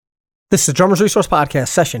This is the Drummers Resource Podcast,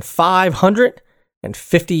 session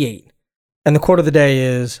 558. And the quote of the day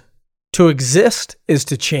is, to exist is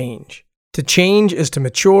to change. To change is to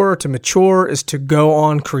mature is to go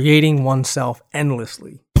on creating oneself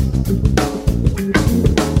endlessly.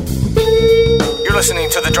 You're listening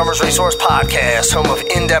to the Drummers Resource Podcast, home of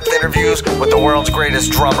in-depth interviews with the world's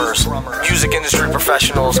greatest drummers, music industry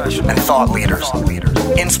professionals, and thought leaders.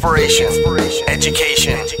 Inspiration,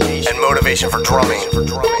 education, and motivation for drumming,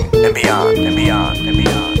 and beyond, and beyond, and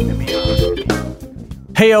beyond, and beyond.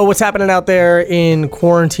 Hey, yo, what's happening out there in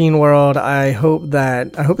quarantine world? I hope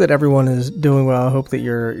that everyone is doing well. I hope that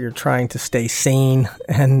you're trying to stay sane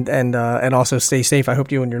and also stay safe. I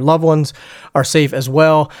hope you and your loved ones are safe as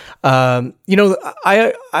well. I'm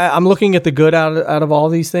looking at the good out of all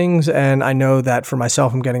these things, and I know that for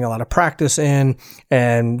myself, I'm getting a lot of practice in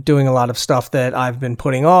and doing a lot of stuff that I've been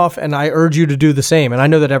putting off, and I urge you to do the same. And I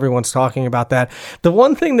know that everyone's talking about that. The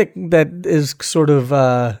one thing that is sort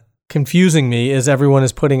of confusing me is everyone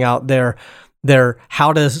is putting out their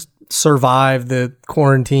how to survive the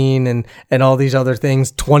quarantine and all these other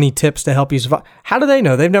things, 20 tips to help you survive. How do they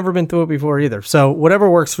know? They've never been through it before either. So whatever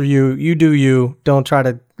works for you, you do you. Don't try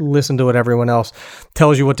to listen to what everyone else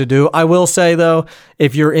tells you what to do. I will say though,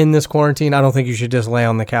 if you're in this quarantine, I don't think you should just lay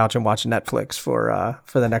on the couch and watch Netflix for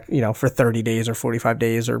the next, for 30 days or 45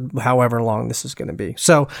 days or however long this is going to be.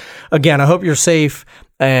 So again, I hope you're safe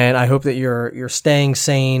and I hope that you're staying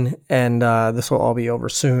sane and this will all be over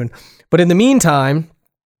soon. But in the meantime,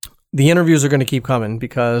 the interviews are going to keep coming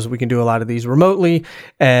because we can do a lot of these remotely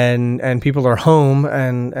and people are home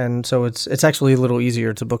and so it's actually a little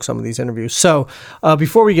easier to book some of these interviews. So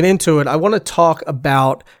before we get into it, I want to talk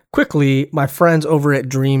about quickly my friends over at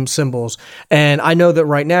Dream Cymbals. And I know that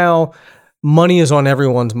right now money is on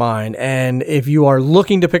everyone's mind. And if you are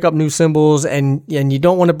looking to pick up new cymbals and you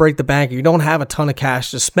don't want to break the bank, you don't have a ton of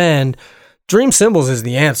cash to spend, Dream Cymbals is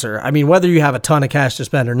the answer. I mean, whether you have a ton of cash to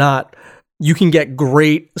spend or not, you can get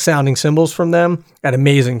great sounding cymbals from them at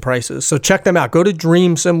amazing prices. So check them out. Go to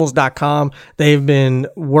dreamcymbals.com. They've been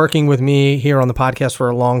working with me here on the podcast for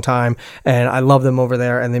a long time, and I love them over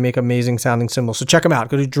there, and they make amazing sounding cymbals. So check them out.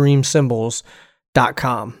 Go to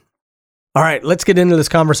dreamcymbals.com. All right, let's get into this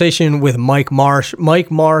conversation with Mike Marsh. Mike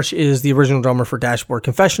Marsh is the original drummer for Dashboard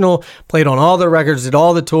Confessional, played on all the records, did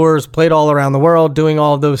all the tours, played all around the world, doing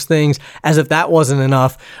all of those things. As if that wasn't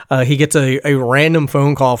enough, he gets a random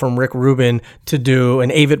phone call from Rick Rubin to do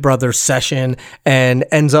an Avett Brothers session and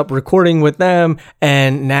ends up recording with them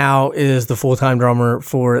and now is the full-time drummer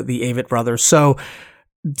for the Avett Brothers. So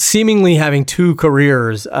seemingly having two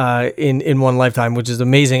careers in one lifetime, which is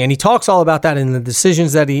amazing. And he talks all about that in the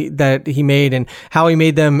decisions that he made and how he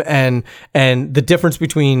made them and the difference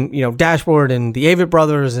between, Dashboard and the Avett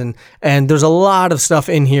Brothers. And there's a lot of stuff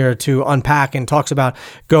in here to unpack and talks about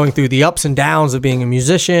going through the ups and downs of being a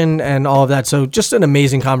musician and all of that. So just an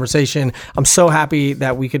amazing conversation. I'm so happy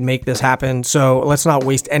that we could make this happen. So let's not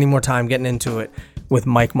waste any more time getting into it with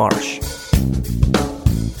Mike Marsh.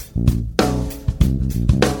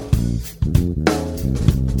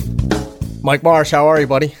 Mike Marsh, how are you,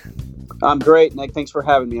 buddy? I'm great, Nick. Thanks for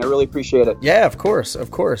having me. I really appreciate it. Yeah, of course.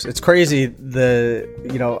 It's crazy.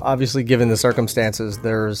 Obviously given the circumstances,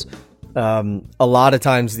 there's a lot of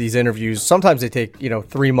times these interviews, sometimes they take,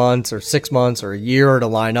 3 months or 6 months or a year to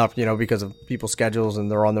line up, because of people's schedules and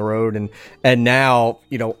they're on the road. And now,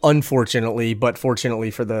 unfortunately, but fortunately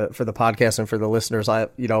for the podcast and for the listeners,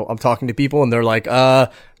 I'm talking to people and they're like, I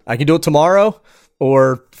can do it tomorrow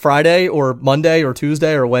or Friday or Monday or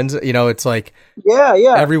Tuesday or Wednesday. It's like, yeah.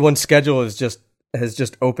 Everyone's schedule has just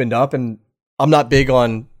opened up, and I'm not big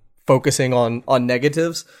on focusing on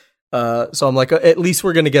negatives. So I'm like, at least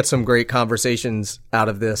we're going to get some great conversations out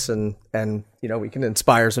of this, and we can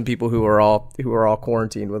inspire some people who are all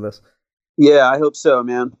quarantined with us. Yeah, I hope so,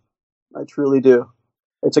 man. I truly do.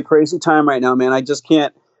 It's a crazy time right now, man. I just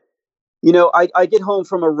can't. I get home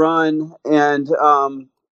from a run and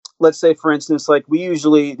let's say, for instance, like the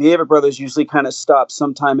Avett Brothers usually kind of stop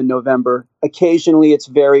sometime in November. Occasionally, it's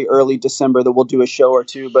very early December that we'll do a show or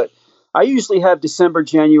two, but I usually have December,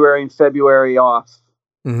 January, and February off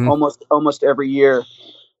almost every year.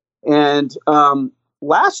 And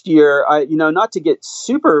last year, not to get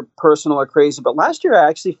super personal or crazy, but last year I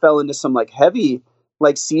actually fell into some like heavy,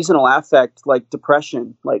 like seasonal affect, like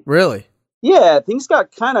depression. Like really? Yeah, things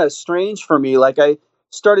got kind of strange for me. Like I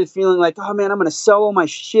started feeling like, oh man, I'm going to sell all my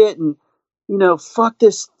shit and, fuck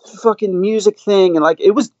this fucking music thing. And like,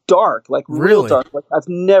 it was dark, like real dark. Like I've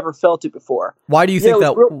never felt it before. Why do you think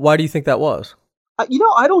that was? I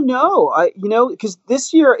don't know. Cause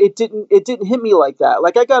this year it didn't hit me like that.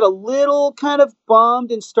 Like I got a little kind of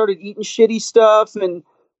bummed and started eating shitty stuff and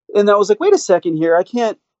and I was like, wait a second here, I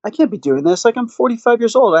can't be doing this. Like, I'm 45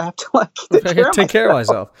 years old. I have to like take care of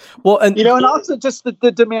myself. Well, and you know, and also just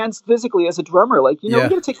the demands physically as a drummer, like, you know, we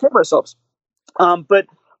got to take care of ourselves. But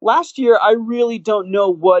last year, I really don't know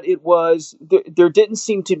what it was. There didn't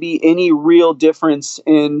seem to be any real difference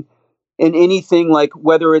in anything, like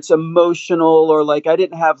whether it's emotional or like I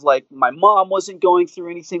didn't have, like, my mom wasn't going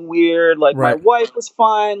through anything weird. Like my wife was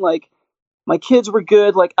fine. Like my kids were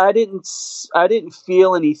good. Like I didn't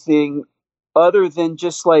feel anything other than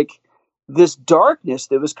just like this darkness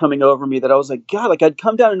that was coming over me, that I was like, God, like I'd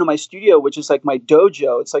come down into my studio, which is like my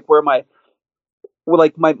dojo. It's like where my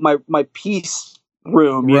peace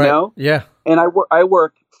room, you know? Yeah. And I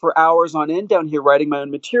work for hours on end down here, writing my own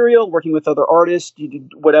material, working with other artists,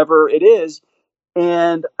 whatever it is.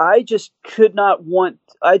 And I just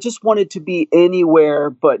I just wanted to be anywhere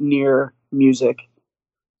but near music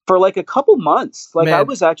for like a couple months. Like, man, I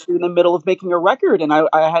was actually in the middle of making a record, and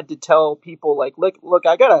I had to tell people like, look,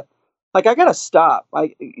 I gotta stop.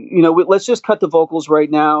 Let's just cut the vocals right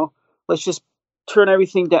now. Let's just turn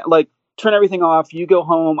everything down, like turn everything off. You go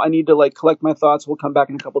home. I need to like collect my thoughts. We'll come back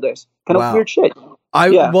in a couple days. Kind of weird shit.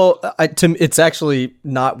 It's actually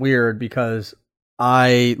not weird, because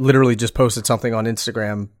I literally just posted something on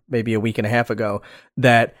Instagram maybe a week and a half ago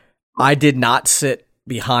that I did not sit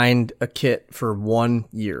behind a kit for 1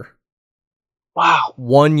 year. Wow.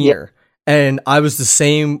 1 year. Yeah. And I was the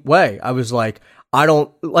same way. I was like,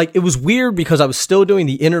 it was weird because I was still doing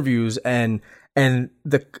the interviews and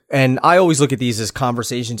I always look at these as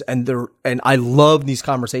conversations, and I love these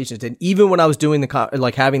conversations. And even when I was doing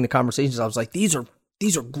having the conversations, I was like, these are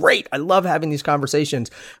great. I love having these conversations.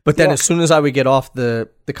 But then as soon as I would get off the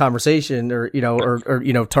conversation or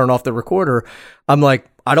turn off the recorder, I'm like,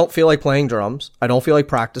 I don't feel like playing drums. I don't feel like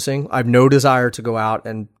practicing. I have no desire to go out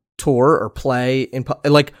and tour or play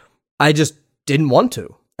I just didn't want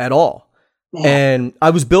to at all. Yeah. And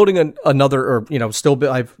I was building I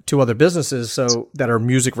have 2 other businesses that are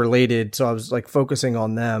music related. So I was like focusing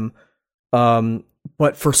on them.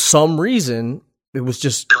 But for some reason it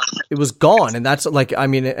was gone. And that's like, I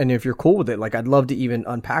mean, and if you're cool with it, like I'd love to even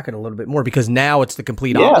unpack it a little bit more, because now it's the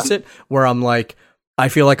complete opposite, where I'm like, I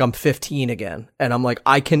feel like I'm 15 again. And I'm like,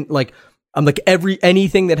 anything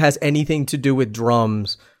that has anything to do with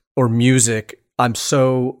drums or music, I'm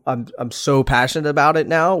so passionate about it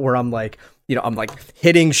now, where I'm like, I'm like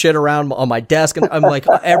hitting shit around on my desk, and I'm like,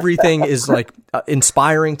 everything is like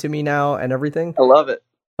inspiring to me now and everything. I love it.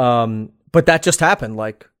 But that just happened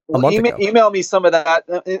like a month ago. Email me some of that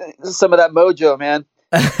mojo, man.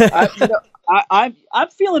 I'm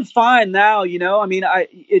feeling fine now. I mean,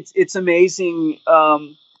 it's amazing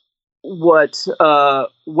what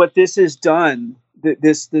this has done.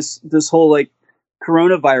 This whole like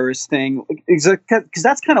coronavirus thing, because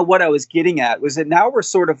that's kind of what I was getting at, was that now we're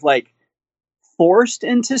sort of like forced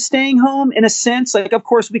into staying home in a sense. Like, of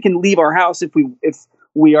course we can leave our house if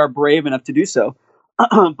we are brave enough to do so.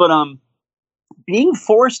 But being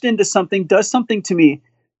forced into something does something to me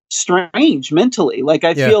strange mentally. Like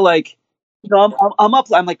I feel like, I'm up,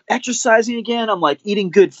 I'm like exercising again. I'm like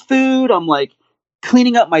eating good food. I'm like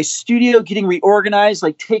cleaning up my studio, getting reorganized,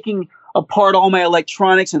 like taking apart all my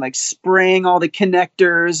electronics and like spraying all the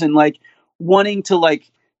connectors and like wanting to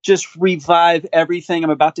like just revive everything. I'm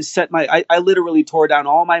about to set I literally tore down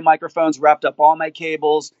all my microphones, wrapped up all my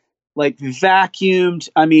cables, like vacuumed.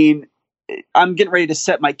 I mean, I'm getting ready to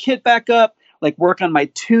set my kit back up, like work on my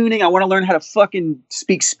tuning. I want to learn how to fucking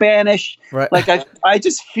speak Spanish. Right. Like I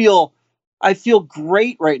feel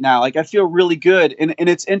great right now. Like I feel really good. And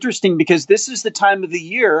it's interesting because this is the time of the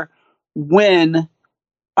year when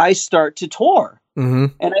I start to tour. Mm-hmm.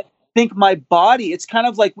 And I think my body, it's kind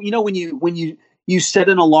of like, when you set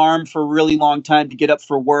an alarm for a really long time to get up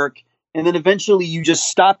for work, and then eventually you just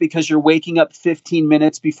stop because you're waking up 15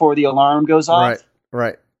 minutes before the alarm goes off.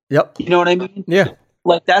 Right. Yep. You know what I mean? Yeah.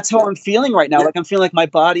 Like that's how I'm feeling right now. Like I'm feeling like my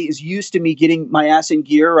body is used to me getting my ass in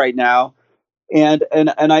gear right now. And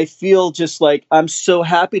I feel just like I'm so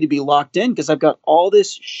happy to be locked in, because I've got all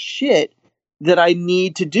this shit that I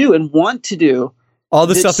need to do and want to do. All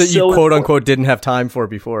the stuff that you quote unquote didn't have time for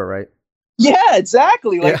before, right? Yeah,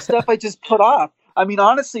 exactly. Like stuff I just put off. I mean,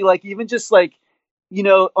 honestly, like even just like,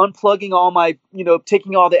 unplugging all my,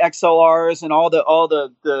 taking all the XLRs and all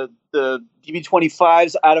the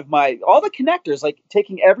DB25s out of all the connectors, like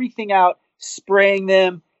taking everything out, spraying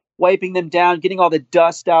them, wiping them down, getting all the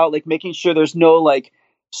dust out, like making sure there's no like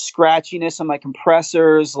scratchiness on my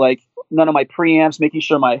compressors, like none of my preamps, making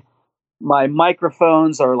sure my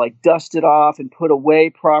microphones are like dusted off and put away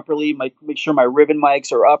properly, make sure my ribbon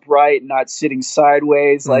mics are upright and not sitting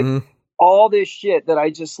sideways, like all this shit that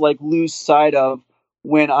I just like lose sight of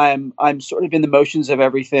when I'm sort of in the motions of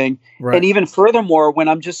everything. Right. And even furthermore, when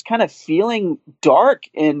I'm just kind of feeling dark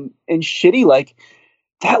and shitty. Like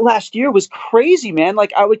that last year was crazy, man.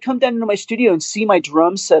 Like I would come down into my studio and see my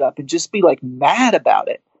drums set up and just be like mad about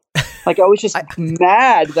it. Like I was just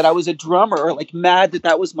mad that I was a drummer, or like mad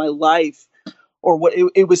that was my life, or what.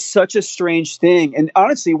 It was such a strange thing. And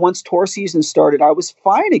honestly, once tour season started, I was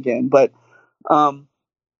fine again. But and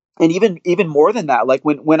even more than that, like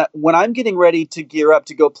when I'm getting ready to gear up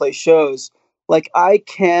to go play shows, like I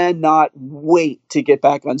cannot wait to get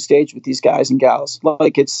back on stage with these guys and gals.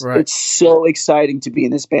 Like it's so exciting to be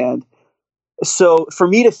in this band. So for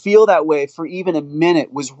me to feel that way for even a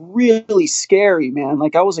minute was really scary, man.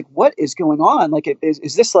 Like I was like, what is going on? Like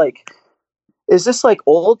is this like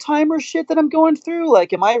old timer shit that I'm going through?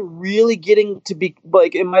 Like, am I really getting to be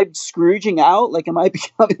like, am I Scrooging out? Like, am I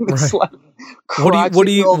becoming this like, what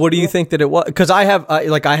do you think that it was? Cause I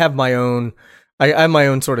have my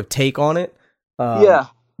own sort of take on it. Yeah.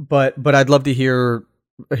 But I'd love to hear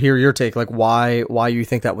your take, like why you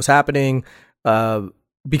think that was happening.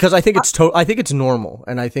 Because I think it's normal.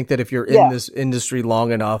 And I think that if you're in this industry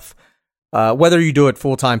long enough, whether you do it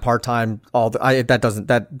full time, part time,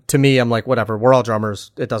 that to me, I'm like, whatever, we're all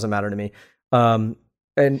drummers. It doesn't matter to me. And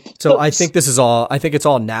so I think it's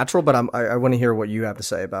all natural, but I want to hear what you have to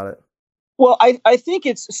say about it. Well, I think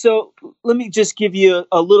so let me just give you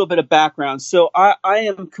a little bit of background. So I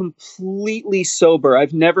am completely sober.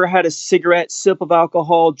 I've never had a cigarette, sip of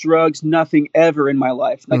alcohol, drugs, nothing ever in my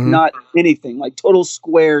life. Like not anything, like total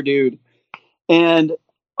square dude. And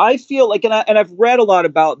I feel like, and I've read a lot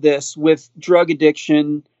about this with drug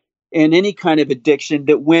addiction and any kind of addiction,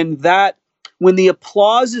 that when the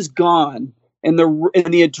applause is gone and the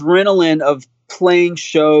adrenaline of playing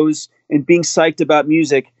shows and being psyched about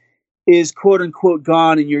music is quote unquote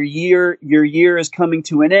gone, and your year is coming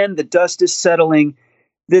to an end, the dust is settling,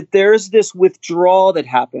 that there's this withdrawal that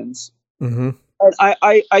happens. And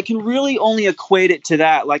I can really only equate it to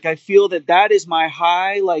that. Like I feel that is my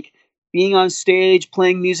high, like being on stage,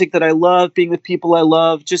 playing music that I love, being with people I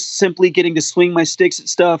love, just simply getting to swing my sticks at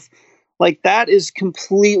stuff. Like that is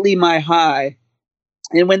completely my high.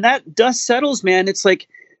 And when that dust settles, man, it's like,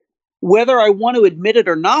 whether I want to admit it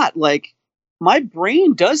or not, like my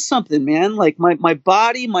brain does something, man. Like my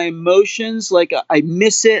body, my emotions, like I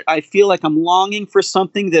miss it. I feel like I'm longing for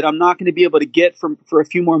something that I'm not going to be able to get for a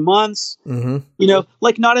few more months. You know,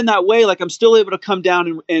 like not in that way. Like I'm still able to come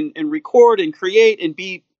down and record and create and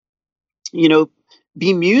be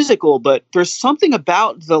musical. But there's something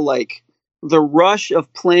about the rush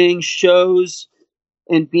of playing shows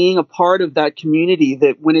and being a part of that community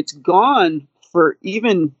that when it's gone for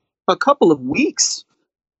even a couple of weeks,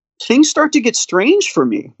 things start to get strange for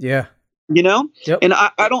me. Yeah. You know? Yep. And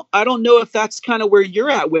I don't know if that's kind of where you're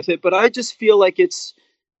at with it, but I just feel like it's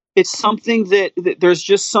something that there's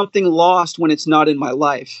just something lost when it's not in my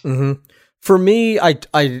life. For me,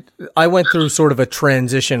 I went through sort of a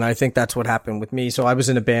transition. I think that's what happened with me. So I was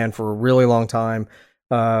in a band for a really long time,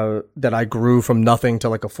 that I grew from nothing to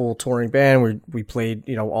like a full touring band where we played,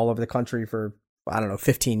 all over the country for, I don't know,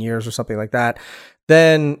 15 years or something like that.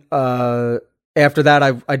 Then, after that,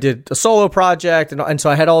 I did a solo project, and so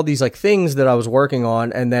I had all these like things that I was working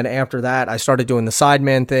on. And then after that, I started doing the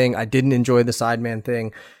sideman thing. I didn't enjoy the sideman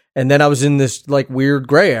thing, and then I was in this like weird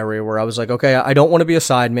gray area where I was like, okay, I don't want to be a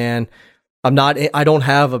sideman. I don't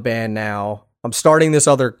have a band now. I'm starting this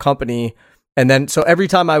other company, and then so every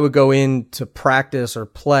time I would go in to practice or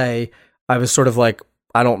play, I was sort of like,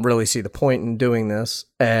 I don't really see the point in doing this,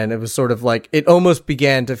 and it was sort of like it almost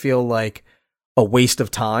began to feel like a waste of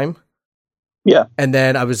time. Yeah. And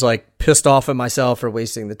then I was like pissed off at myself for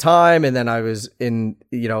wasting the time. And then I was then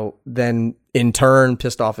in turn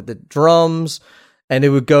pissed off at the drums, and it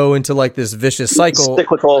would go into like this vicious cycle.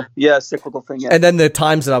 Cyclical thing. Yeah. And then the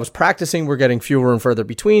times that I was practicing were getting fewer and further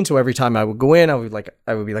between. So every time I would go in, I would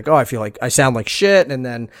be like, oh, I feel like I sound like shit. And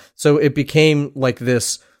then, so it became like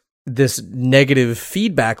this negative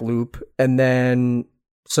feedback loop. And then,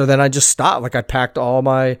 so then I just stopped. Like I packed all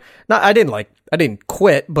my, I didn't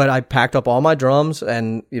quit, but I packed up all my drums,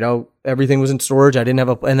 and everything was in storage. I didn't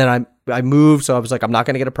have and then I moved, so I was like, I'm not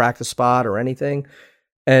going to get a practice spot or anything.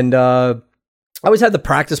 And I always had the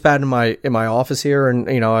practice pad in my office here, and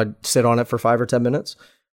I'd sit on it for 5 or 10 minutes.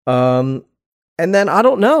 And then I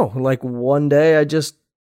don't know, like one day I just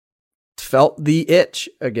felt the itch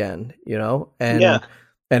again, and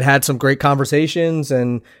had some great conversations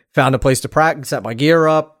and found a place to practice, set my gear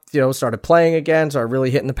up, started playing again. So I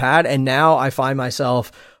really hitting the pad. And now I find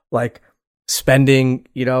myself like spending,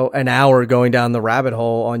 an hour going down the rabbit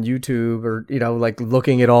hole on YouTube or, like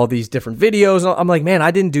looking at all these different videos. I'm like, man, I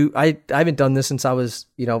haven't done this since I was,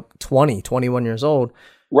 21 years old.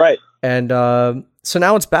 Right. And so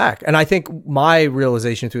now it's back. And I think my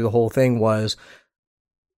realization through the whole thing was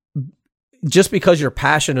just because you're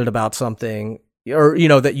passionate about something, or,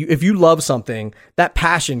 that if you love something, that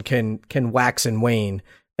passion can wax and wane.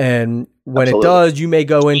 And when Absolutely. It does, you may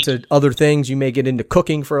go into other things. You may get into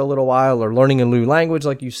cooking for a little while, or learning a new language,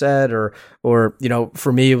 like you said, or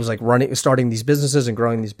for me, it was like starting these businesses and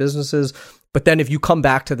growing these businesses. But then if you come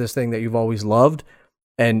back to this thing that you've always loved,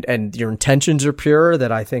 and your intentions are pure,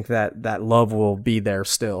 that I think that love will be there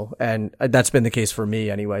still. And that's been the case for me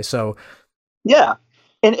anyway. So yeah.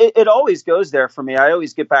 And it always goes there for me. I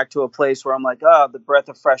always get back to a place where I'm like, the breath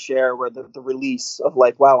of fresh air, where the release of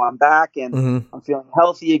like, wow, I'm back and I'm feeling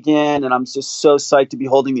healthy again. And I'm just so psyched to be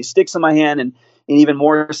holding these sticks in my hand. And even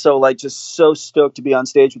more so, like, just so stoked to be on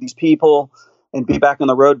stage with these people and be back on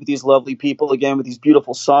the road with these lovely people again, with these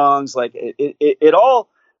beautiful songs. Like it all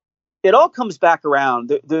comes back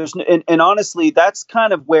around. And honestly, that's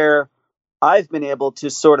kind of where I've been able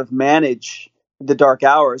to sort of manage the dark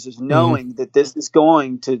hours, is knowing that this is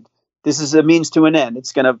a means to an end.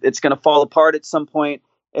 It's gonna fall apart at some point,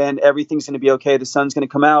 and everything's gonna be okay. The sun's gonna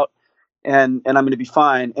come out, and I'm gonna be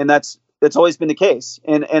fine. And that's always been the case.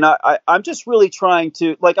 And I'm just really trying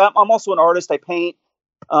to, like, I'm also an artist. I paint.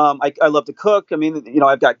 I love to cook. I mean,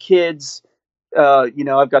 I've got kids.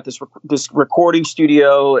 I've got this recording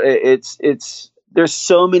studio. There's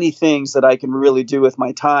so many things that I can really do with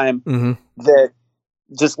my time that.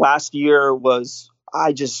 Just last year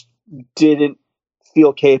I just didn't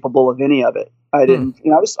feel capable of any of it. I didn't,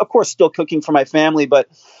 I was of course still cooking for my family, but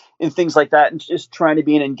in things like that, and just trying to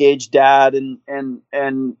be an engaged dad and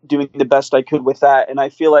doing the best I could with that. And I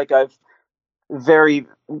feel like I've very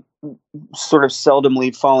sort of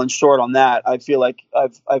seldomly fallen short on that. I feel like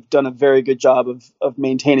I've done a very good job of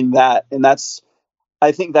maintaining that. And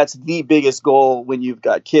I think that's the biggest goal when you've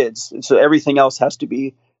got kids. And so everything else has to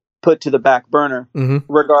be put to the back burner,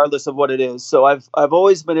 regardless of what it is. So I've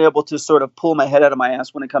always been able to sort of pull my head out of my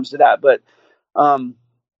ass when it comes to that. But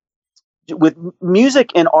with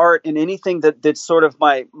music and art and anything that's sort of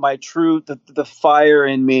my true, the fire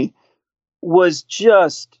in me was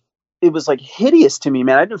just, it was like hideous to me,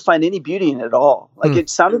 man. I didn't find any beauty in it at all. Like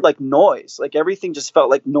it sounded like noise. Like everything just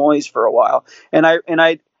felt like noise for a while. And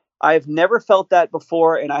I've never felt that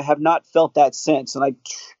before, and I have not felt that since. And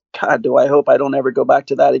God, do I hope I don't ever go back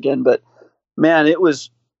to that again. But man, it was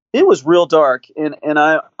real dark. And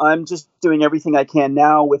I'm just doing everything I can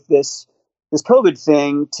now with this COVID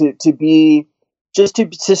thing to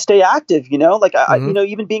stay active, like I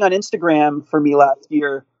even being on Instagram for me last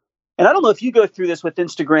year. And I don't know if you go through this with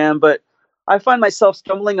Instagram, but I find myself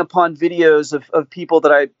stumbling upon videos of people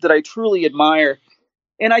that I truly admire.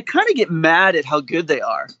 And I kind of get mad at how good they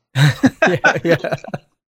are.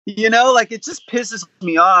 Yeah. Like it just pisses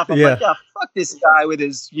me off. I'm like, fuck this guy with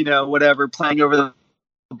his, whatever, playing over the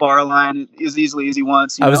bar line as easily as he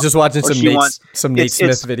wants. I was just watching some Nate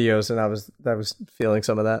Smith videos, and I was feeling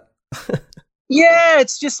some of that. Yeah,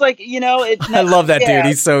 it's just like, I love that dude.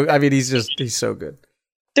 He's so good.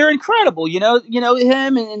 They're incredible.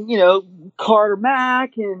 Him and Carter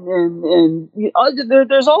Mack and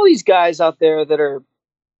there's all these guys out there that are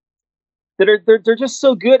they're just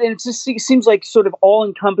so good, and it just seems like sort of all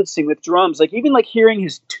encompassing with drums. Like even like hearing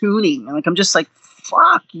his tuning, and like I'm just like,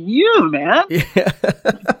 fuck you, man. Yeah.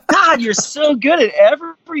 God, you're so good at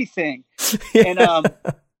everything. Yeah.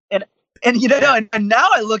 And now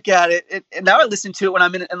I look at it, and now I listen to it when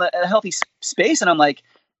I'm in a healthy space, and I'm like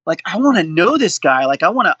I want to know this guy. Like I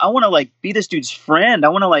want to like be this dude's friend. I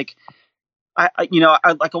want to like. I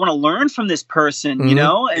want to learn from this person,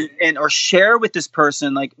 and or share with this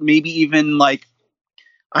person, like maybe even like,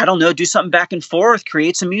 I don't know, do something back and forth,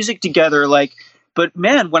 create some music together. Like, but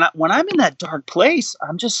man, when I'm in that dark place,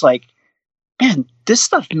 I'm just like, man, this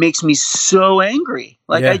stuff makes me so angry.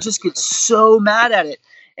 Like I just get so mad at it.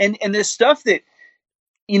 And this stuff that,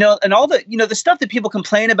 and all the, the stuff that people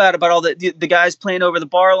complain about all the guys playing over the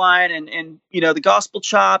bar line and the gospel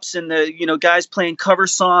chops and the, guys playing cover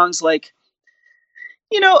songs, like,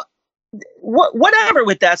 whatever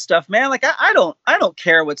with that stuff, man. Like I don't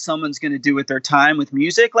care what someone's going to do with their time with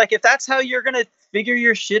music. Like if that's how you're going to figure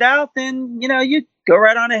your shit out, then, you go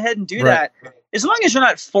right on ahead and do that. As long as you're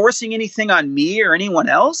not forcing anything on me or anyone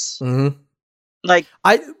else. Like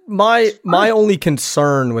my only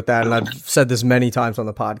concern with that, and I've said this many times on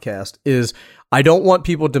the podcast, is I don't want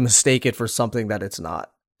people to mistake it for something that it's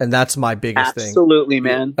not. And that's my biggest thing. Absolutely,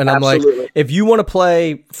 man. And I'm Absolutely. like, if you want to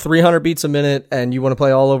play 300 beats a minute and you want to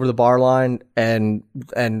play all over the bar line and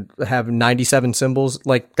have 97 cymbals,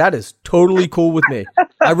 like that is totally cool with me.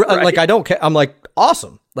 Right. Like I don't care. I'm like,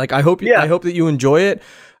 awesome. Like I hope that you enjoy it.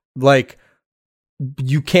 Like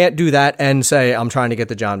you can't do that and say I'm trying to get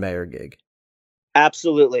the John Mayer gig.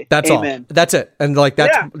 Absolutely. That's Amen. all. That's it. And like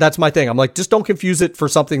that's my thing. I'm like, just don't confuse it for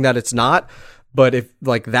something that it's not. But if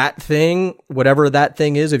like that thing, whatever that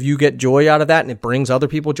thing is, if you get joy out of that and it brings other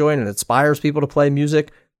people joy and it inspires people to play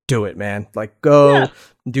music, do it, man. Like go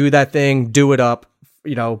do that thing, do it up,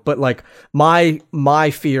 you know. But like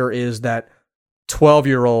my fear is that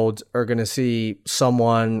 12-year-olds are going to see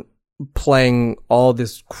someone playing all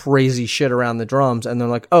this crazy shit around the drums and they're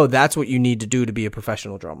like, oh, that's what you need to do to be a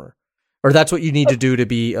professional drummer. Or that's what you need to do to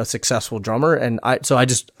be a successful drummer. And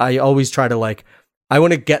I always try to like, I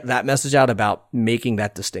want to get that message out about making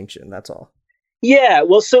that distinction. That's all. Yeah.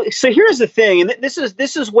 Well, so here's the thing. And this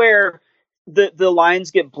is where the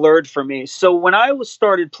lines get blurred for me. So when I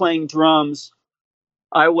started playing drums,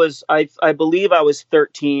 I believe I was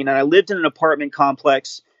 13 and I lived in an apartment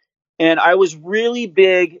complex, and I was really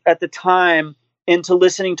big at the time into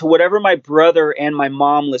listening to whatever my brother and my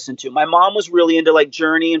mom listened to. My mom was really into like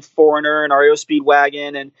Journey and Foreigner and REO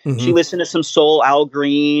Speedwagon, and she listened to some soul, Al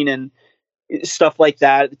Green and stuff like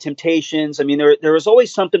that, the Temptations. I mean, there was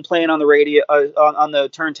always something playing on the radio, on the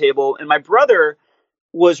turntable. And my brother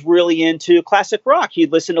was really into classic rock.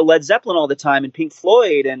 He'd listen to Led Zeppelin all the time and Pink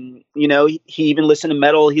Floyd. And, you know, he even listened to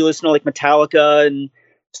metal. He listened to like Metallica and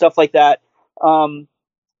stuff like that.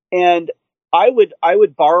 And I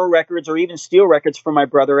would borrow records or even steal records from my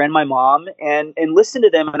brother and my mom and listen to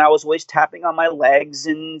them. And I was always tapping on my legs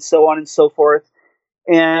and so on and so forth.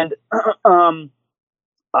 And,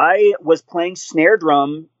 I was playing snare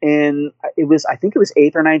drum I think it was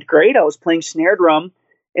 8th or 9th grade. I was playing snare drum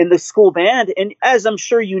in the school band. And as I'm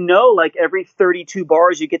sure you know, like every 32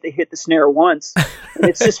 bars, you get to hit the snare once. And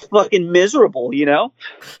it's just fucking miserable, you know?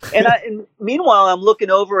 And meanwhile, I'm looking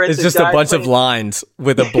over at it's just a bunch of lines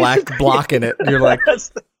with a black block in it. You're like,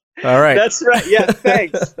 all right. That's right. Yeah,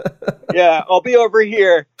 thanks. Yeah, I'll be over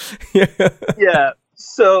here. Yeah.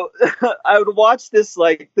 So I would watch this,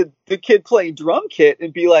 like the kid playing drum kit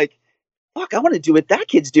and be like, fuck, I want to do what that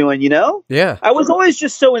kid's doing, you know? Yeah. I was always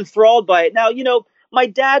just so enthralled by it. Now, you know, my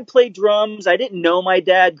dad played drums. I didn't know my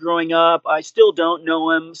dad growing up. I still don't know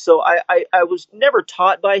him. So I was never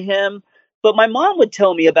taught by him, but my mom would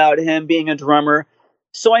tell me about him being a drummer.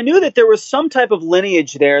 So I knew that there was some type of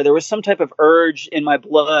lineage there. There was some type of urge in my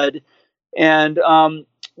blood. And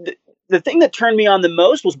the thing that turned me on the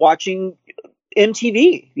most was watching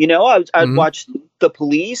MTV. You know, I'd watch The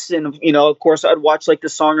Police, and you know, of course, I'd watch like The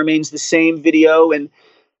Song Remains the Same video, and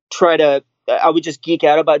I would just geek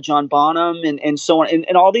out about John Bonham and so on,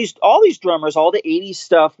 and all these drummers, all the 80s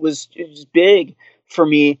stuff was big for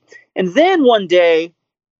me. And then one day,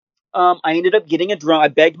 I ended up getting a drum. I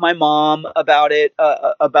begged my mom about it,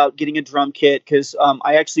 about getting a drum kit, because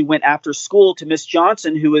I actually went after school to Miss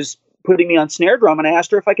Johnson, who was putting me on snare drum, and I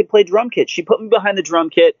asked her if I could play drum kit. She put me behind the drum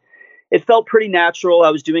kit. It felt pretty natural. I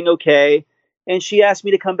was doing okay. And she asked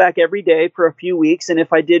me to come back every day for a few weeks. And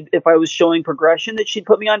if I was showing progression, that she'd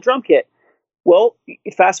put me on drum kit. Well,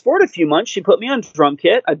 fast forward a few months, she put me on drum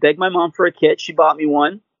kit. I begged my mom for a kit. She bought me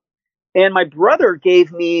one. And my brother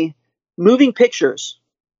gave me moving pictures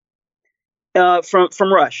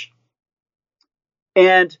from Rush.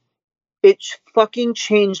 And it fucking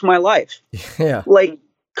changed my life. Yeah. Like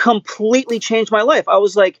completely changed my life. I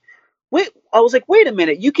was like, wait a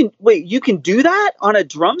minute, you can do that on a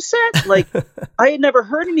drum set? Like, I had never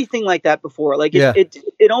heard anything like that before. Like,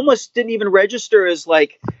 it almost didn't even register as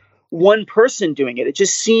like one person doing it. It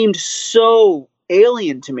just seemed so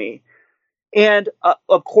alien to me. And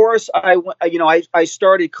of course, I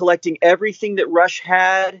started collecting everything that Rush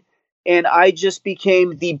had, and I just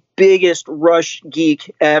became the biggest Rush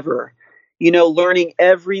geek ever. You know, learning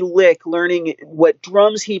every lick, learning what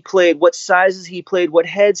drums he played, what sizes he played, what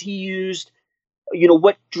heads he used, you know,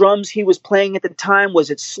 what drums he was playing at the time. Was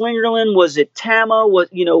it Slingerland? Was it Tama?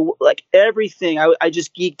 Like everything. I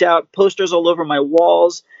just geeked out. Posters all over my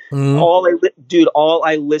walls. All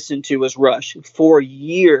I listened to was Rush for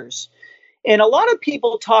years. And a lot of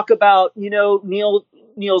people talk about, you know,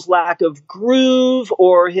 Neil's lack of groove,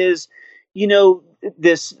 or his, you know,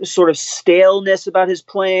 this sort of staleness about his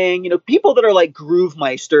playing. You know, people that are like groove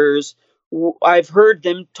meisters, I've heard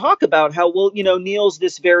them talk about how, well, you know, Neil's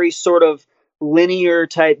this very sort of linear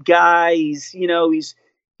type guy.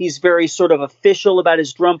 He's very sort of official about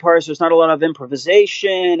his drum parts. There's not a lot of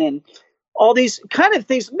improvisation and all these kind of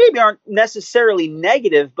things maybe aren't necessarily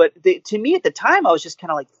negative, but to me at the time, I was just kind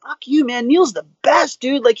of like, fuck you, man. Neil's the best,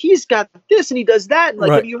 dude. Like, he's got this and he does that. And like,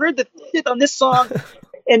 Right. have you heard the shit on this song?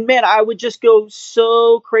 And man, I would just go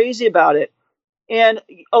so crazy about it. And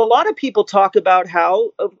a lot of people talk about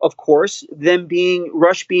how, of course,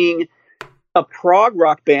 Rush being a prog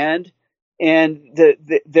rock band and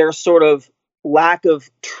their sort of lack of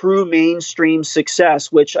true mainstream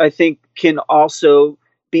success, which I think can also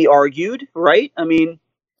be argued, right? I mean,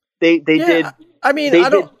 they did. I mean,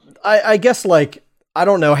 I guess like, I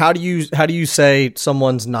don't know. How do you say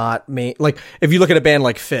someone's not main? Like, if you look at a band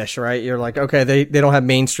like Phish, right? You're like, okay, they don't have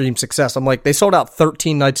mainstream success. I'm like, they sold out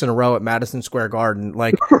 13 nights in a row at Madison Square Garden.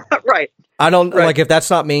 Like, right. I don't like, if that's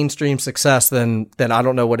not mainstream success, then I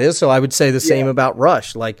don't know what is. So I would say the same about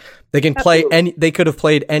Rush. Like, they can play they could have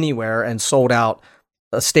played anywhere and sold out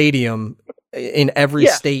a stadium in every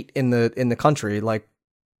state in the country. Like,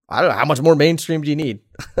 I don't know, how much more mainstream do you need?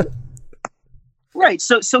 Right.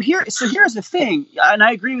 So here's the thing, and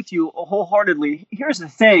I agree with you wholeheartedly. Here's the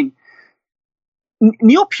thing.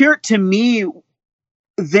 Neil Peart to me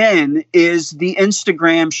then is the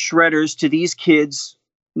Instagram shredders to these kids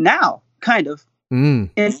now, kind of. In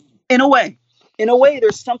a way. In a way,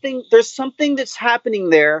 there's something that's happening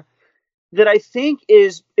there that I think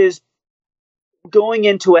is going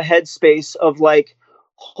into a headspace of like,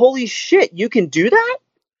 holy shit, you can do that?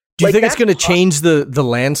 Do you Like, think it's that's going to change the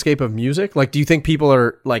landscape of music? Like, do you think people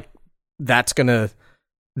are like, that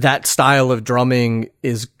style of drumming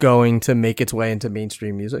is going to make its way into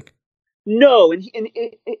mainstream music? No.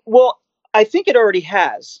 Well, I think it already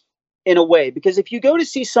has in a way, because if you go to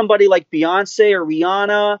see somebody like Beyonce or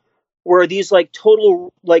Rihanna, where these like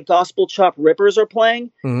total like gospel chop rippers are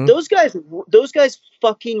playing, those guys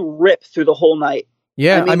fucking rip through the whole night.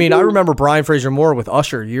 Yeah, I mean, I remember Brian Fraser Moore with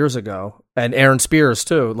Usher years ago, and Aaron Spears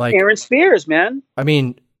too. Like, Aaron Spears, man. I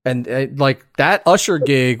mean, and like that Usher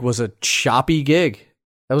gig was a choppy gig.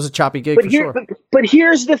 That was a choppy gig for sure. But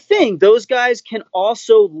here's the thing: those guys can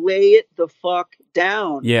also lay it the fuck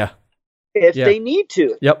down. Yeah, if they need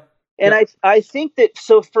to. Yep. And I think that,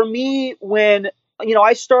 so for me, when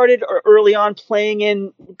I started early on playing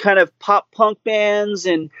in kind of pop punk bands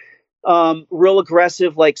and real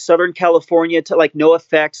aggressive, like Southern California to like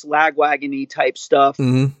NoFX, Lagwagon-y type stuff,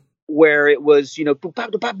 where it was,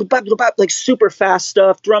 like super fast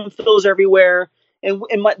stuff, drum fills everywhere. And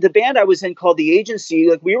the band I was in called The Agency,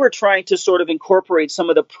 like we were trying to sort of incorporate some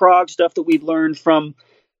of the prog stuff that we'd learned from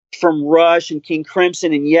Rush and King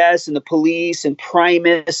Crimson and Yes and The Police and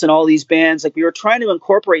Primus and all these bands. Like we were trying to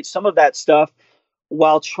incorporate some of that stuff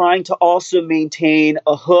while trying to also maintain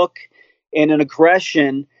a hook and an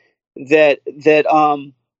aggression that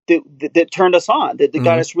turned us on, that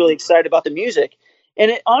got us really excited about the music.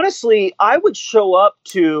 And honestly, I would show up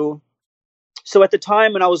to, so at the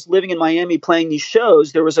time when I was living in Miami playing these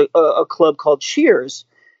shows, there was a club called Cheers.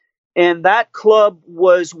 And that club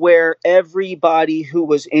was where everybody who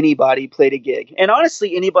was anybody played a gig. And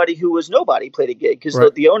honestly, anybody who was nobody played a gig, because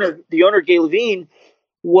the owner, Gay Levine,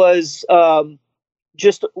 was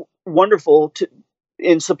just wonderful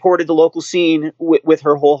and supported the local scene with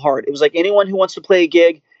her whole heart. It was like, anyone who wants to play a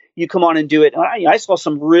gig, you come on and do it. And I saw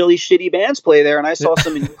some really shitty bands play there, and I saw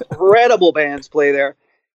some incredible bands play there,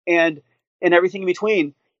 and everything in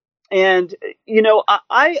between. And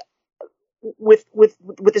I with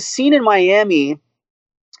the scene in Miami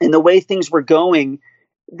and the way things were going,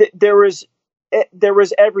 there was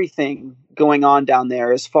everything going on down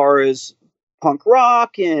there as far as punk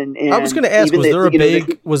rock and I was going to ask,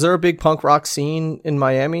 was there a big punk rock scene in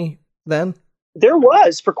Miami then? There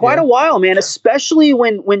was for quite a while, man, especially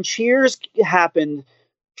when Cheers happened.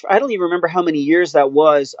 I don't even remember how many years that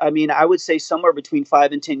was. I mean, I would say somewhere between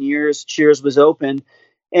 5 and 10 years Cheers was open,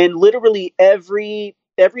 and literally every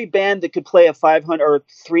band that could play a 500 or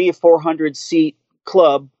 300 or 400 seat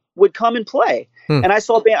club would come and play. And I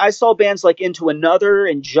saw bands like Into Another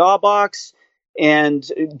and Jawbox and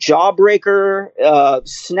Jawbreaker,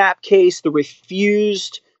 Snapcase, The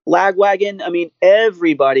Refused, Lagwagon. I mean,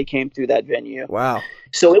 everybody came through that venue. Wow.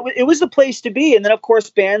 So it was the place to be. And then of course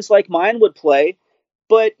bands like mine would play,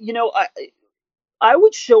 but I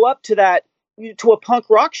would show up to a punk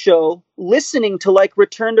rock show listening to like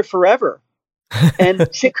Return to Forever and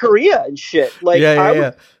Chick Corea and shit. Like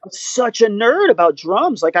I was such a nerd about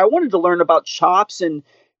drums. Like I wanted to learn about chops and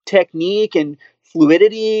technique and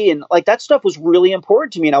fluidity, and like that stuff was really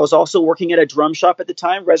important to me. And I was also working at a drum shop at the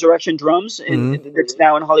time, Resurrection Drums, and it's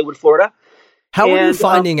now in Hollywood, Florida. How are you And,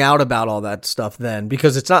 finding out about all that stuff then?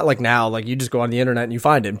 Because it's not like now, like you just go on the internet and you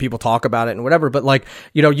find it and people talk about it and whatever. But like,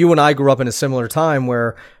 you know, you and I grew up in a similar time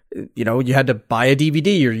where, you know, you had to buy a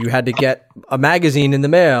DVD or you had to get a magazine in the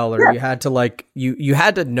mail or you had to like, you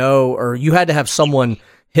had to know, or you had to have someone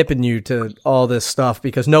hipping you to all this stuff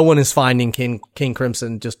because no one is finding King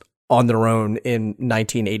Crimson just on their own in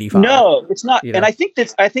 1985. No, it's not. You know? And I think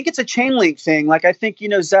it's a chain link thing. Like, I think, you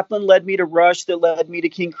know, Zeppelin led me to Rush, that led me to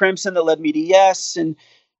King Crimson, that led me to Yes. And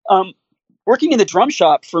working in the drum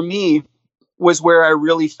shop for me was where I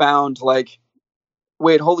really found like,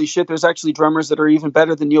 wait, holy shit, there's actually drummers that are even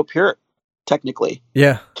better than Neil Peart, technically.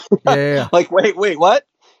 Yeah. Yeah. Like, wait, what?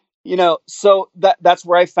 You know, so that's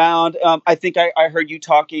where I found. I think I heard you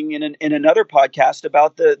talking in another podcast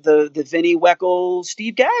about the Vinnie Weckel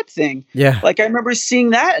Steve Gadd thing. Yeah. Like, I remember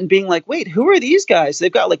seeing that and being like, wait, who are these guys?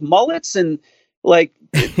 They've got like mullets and like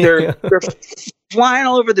they're flying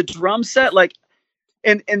all over the drum set. Like,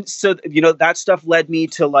 and so, you know, that stuff led me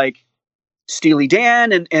to like Steely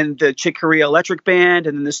Dan and the Chick Corea Electric Band,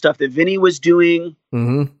 and then the stuff that Vinnie was doing.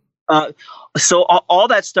 Mm-hmm. So all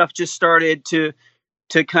that stuff just started to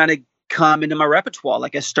kind of come into my repertoire.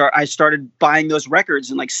 Like, I started buying those records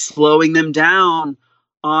and like slowing them down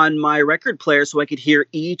on my record player so I could hear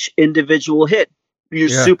each individual hit. You're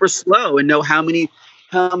super slow and know how many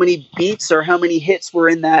beats or how many hits were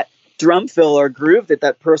in that drum fill or groove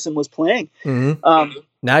that person was playing. Mm-hmm.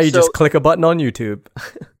 Now you just click a button on YouTube.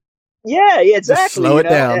 Yeah, exactly. Just slow it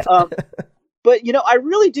down. But, you know, I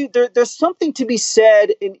really do. There's something to be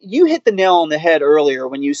said. And you hit the nail on the head earlier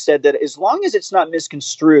when you said that as long as it's not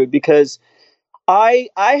misconstrued, because I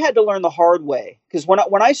had to learn the hard way. Because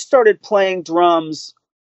when I started playing drums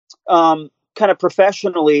kind of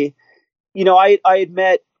professionally, you know, I had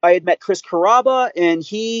met Chris Carrabba, and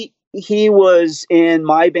he was in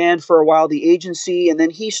my band for a while, The Agency. And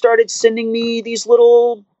then he started sending me these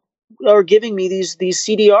little, or giving me these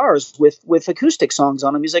CDRs with acoustic songs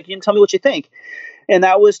on them. He's like, you can tell me what you think. And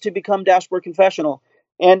that was to become Dashboard Confessional.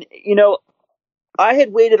 And, you know, I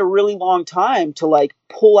had waited a really long time to like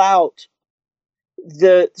pull out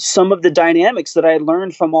some of the dynamics that I had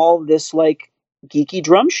learned from all this like geeky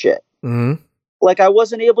drum shit. Mm-hmm. Like, I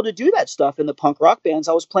wasn't able to do that stuff in the punk rock bands.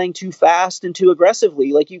 I was playing too fast and too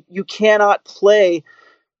aggressively. Like, you cannot play,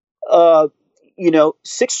 you know,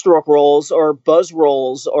 6-stroke rolls or buzz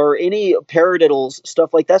rolls or any paradiddles,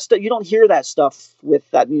 stuff like that. You don't hear that stuff with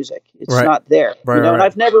that music. It's not there. Right, you know, right. and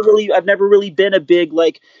I've never really been a big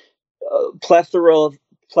like plethora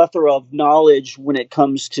of knowledge when it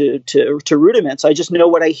comes to rudiments. I just know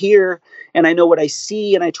what I hear and I know what I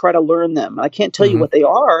see, and I try to learn them. I can't tell you what they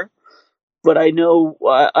are, but I know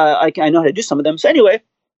I know how to do some of them. So anyway,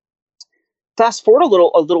 fast forward a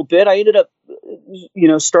little bit, I ended up, you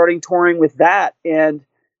know, starting touring with that. And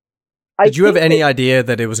did you have any idea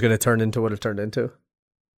that it was going to turn into what it turned into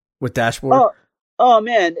with Dashboard? Oh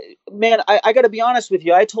man, I got to be honest with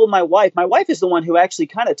you. I told my wife is the one who actually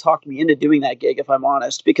kind of talked me into doing that gig, if I'm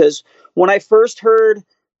honest, because when I first heard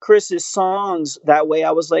Chris's songs that way,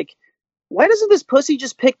 I was like, why doesn't this pussy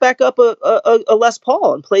just pick back up a Les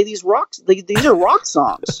Paul and play these rocks? These are rock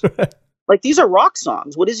songs. Like, these are rock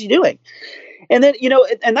songs. What is he doing? And then, you know,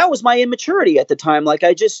 and that was my immaturity at the time. Like,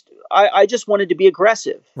 I just wanted to be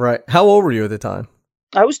aggressive. Right. How old were you at the time?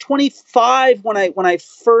 I was 25 when I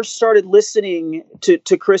first started listening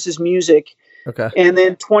to Chris's music. Okay. And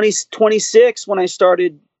then 26 when I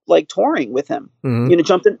started like touring with him. Mm-hmm. You know,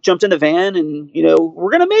 jumped in a van and, you know,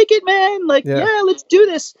 we're going to make it, man. Like, yeah, let's do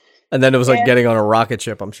this. And then it was like getting on a rocket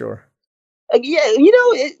ship, I'm sure. Yeah, you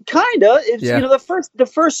know, it kind of. You know,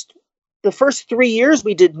 the first 3 years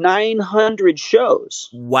we did 900 shows.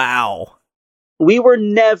 Wow. We were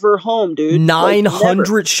never home, dude.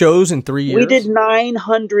 900 shows in 3 years? We did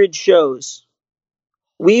 900 shows.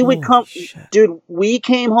 We would come, dude, we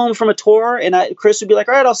came home from a tour and Chris would be like,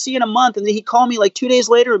 all right, I'll see you in a month. And then he'd call me like 2 days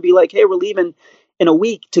later and be like, hey, we're leaving in a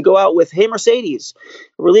week to go out with Hey Mercedes.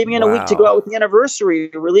 We're leaving in a week to go out with The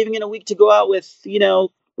Anniversary. We're leaving in a week to go out with, you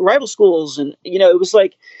know, Rival Schools. And, you know, it was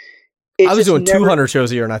like, I was doing 200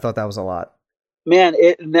 shows a year and I thought that was a lot. Man,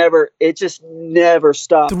 it just never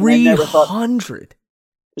stopped. 300? It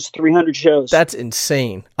was 300 shows. That's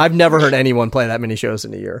insane. I've never heard anyone play that many shows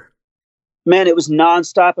in a year. Man, it was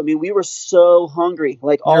nonstop. I mean, we were so hungry.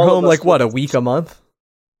 Like, you're home like what, a week a month?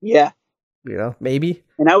 Yeah. You know, maybe.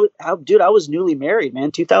 And I was newly married, man.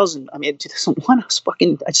 2001,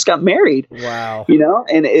 I just got married. Wow. You know,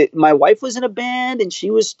 and my wife was in a band and she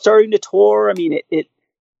was starting to tour. I mean,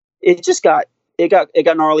 it just got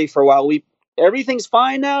gnarly for a while. Everything's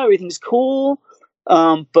fine now. Everything's cool.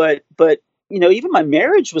 But you know, even my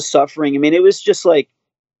marriage was suffering. I mean, it was just like,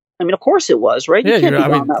 I mean, of course it was, right? Yeah, You can't you're, be I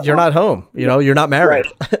gone mean, that you're long. not home. You know, you're not married.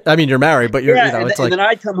 Right. I mean, you're married, but you're, Yeah, you know, and, it's and like, then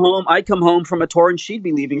I'd come home. I'd come home from a tour, and she'd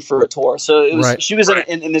be leaving for a tour. So it was. Right. She was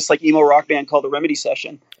in this like emo rock band called the Remedy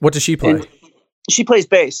Session. what does she play? And she plays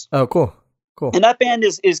bass, Oh, cool. Cool. and that band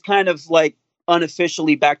is kind of like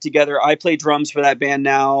unofficially back together. I play drums for that band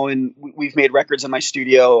now, and we've made records in my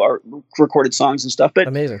studio or recorded songs and stuff. But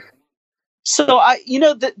Amazing. so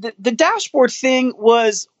the Dashboard thing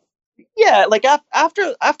was, yeah, like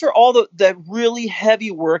after all the really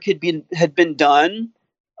heavy work had been done,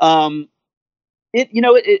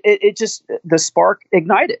 it just, the spark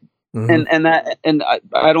ignited. Mhm. And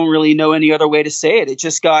I don't really know any other way to say it. It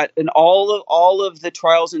just got, and all of the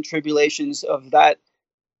trials and tribulations of that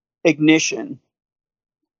ignition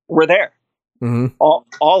were there. Mhm.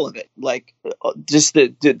 All of it, like just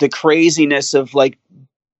the craziness of like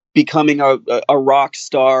becoming a rock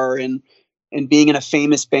star and being in a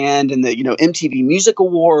famous band and the MTV Music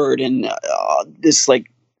Award and this like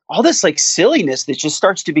all this like silliness that just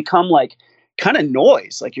starts to become like kind of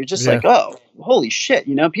noise. Like you're just Yeah. like, oh, holy shit,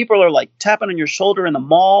 people are like tapping on your shoulder in the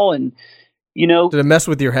mall, and Did it mess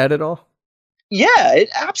with your head at all? yeah, it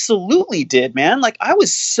absolutely did, man. Like I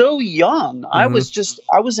was so young, I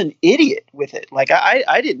was an idiot with it. Like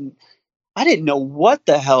I didn't know what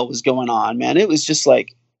the hell was going on, man. It was just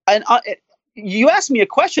like, and you asked me a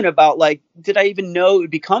question about like, did I even know it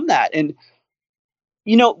would become that? And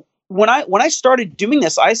when I started doing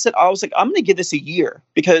this, I was like, I'm going to give this a year,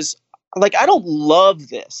 because like I don't love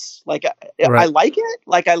this. Like Right. I like it.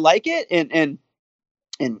 Like I like it, and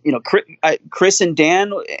Chris and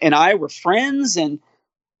Dan and I were friends, and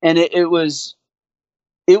it was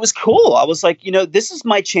cool. I was like, this is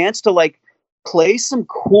my chance to like play some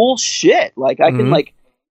cool shit. Like I can Mhm. like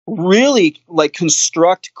really like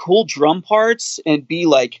construct cool drum parts and be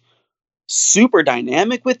like super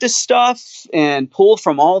dynamic with this stuff and pull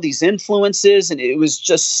from all these influences. And it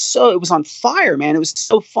was on fire, man. It was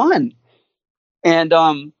so fun. And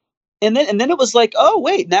then it was like, oh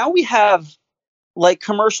wait, now we have like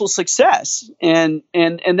commercial success. And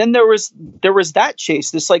then there was that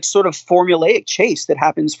chase, this like sort of formulaic chase that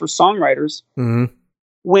happens for songwriters Mhm.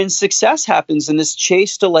 when success happens, and this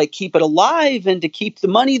chase to like keep it alive and to keep the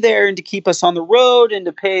money there and to keep us on the road and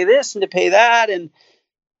to pay this and to pay that. And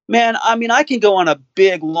man, I mean, I can go on a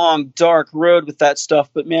big, long, dark road with that stuff,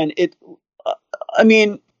 but man, I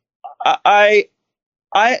mean, I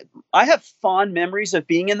have fond memories of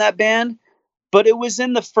being in that band, but it was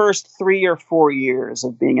in the first 3 or 4 years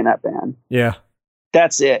of being in that band. Yeah.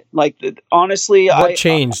 That's it. Like, honestly, What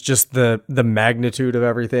changed? Just the magnitude of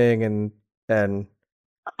everything and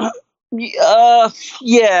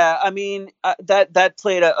yeah, I mean, that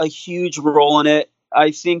played a huge role in it.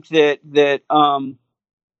 I think that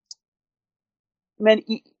man,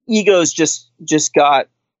 egos just got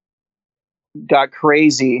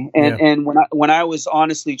crazy, and Yeah. and when I was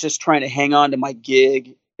honestly just trying to hang on to my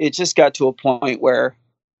gig, it just got to a point where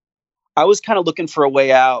I was kind of looking for a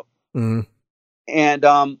way out, Mhm. and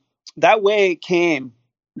that way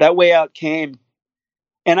out came,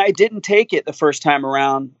 and I didn't take it the first time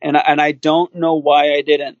around, and I don't know why I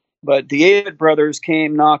didn't, but the Avett Brothers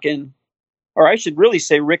came knocking, or I should really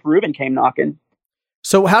say Rick Rubin came knocking.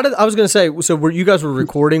 So I was going to say, so you guys were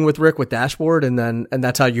recording with Rick with Dashboard, and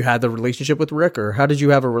that's how you had the relationship with Rick, or how did you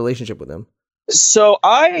have a relationship with him? So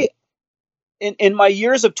in my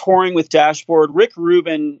years of touring with Dashboard, Rick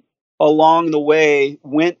Rubin along the way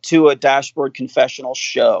went to a Dashboard confessional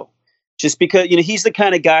show, just because he's the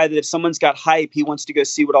kind of guy that if someone's got hype, he wants to go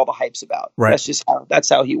see what all the hype's about. Right. That's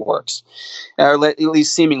how he works, or at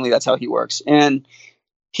least seemingly that's how he works. And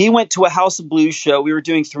he went to a House of Blues show. We were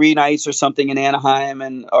doing 3 nights or something in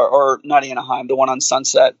Anaheim, or not Anaheim, the one on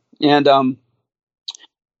Sunset.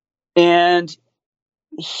 And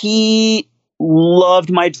he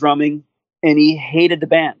loved my drumming, and he hated the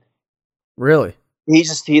band. Really?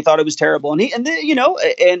 He thought it was terrible, and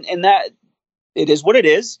that it is what it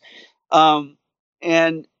is.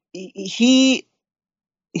 And he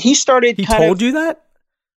started. He told you that?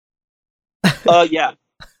 Yeah.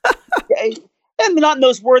 And not in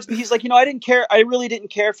those words, but he's like, I didn't care. I really didn't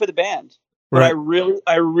care for the band, but Right.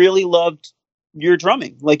 I really loved your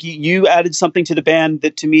drumming. Like you added something to the band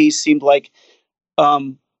that to me seemed like,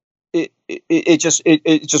 it just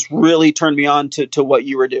really turned me on to what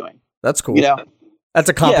you were doing. That's cool. That's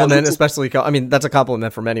a compliment, especially. I mean, that's a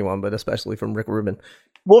compliment from anyone, but especially from Rick Rubin.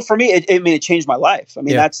 Well, for me, it changed my life. I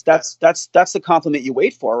mean, Yeah. that's the compliment you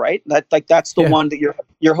wait for, right? That's the one that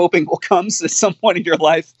you're hoping will come at some point in your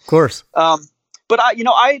life. Of course. But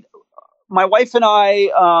my wife and I,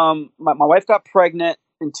 my wife got pregnant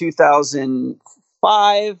in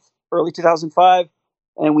 2005, early 2005,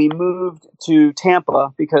 and we moved to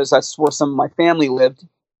Tampa because that's where some of my family lived.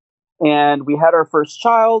 And we had our first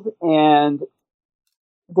child, and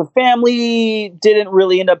the family didn't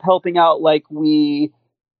really end up helping out like we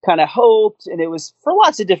kind of hoped. And it was for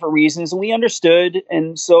lots of different reasons, and we understood.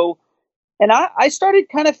 And so, and I started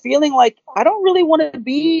kind of feeling like I don't really want to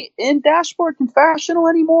be in Dashboard Confessional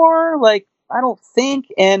anymore. Like, I don't think.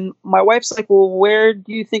 And my wife's like, well, where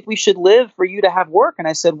do you think we should live for you to have work? And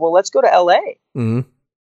I said, well, let's go to LA. Mm-hmm.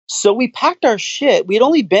 So we packed our shit. We'd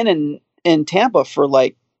only been in Tampa for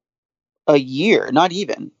like a year, not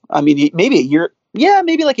even. I mean, maybe a year. Yeah,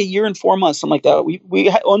 maybe like a year and 4 months, something like that.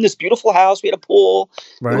 We owned this beautiful house. We had a pool.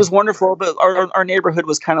 Right. It was wonderful. But our neighborhood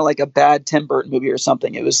was kind of like a bad Tim Burton movie or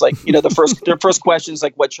something. It was like, you know, their first question is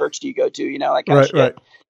like, what church do you go to? You know, like kind of shit. Right.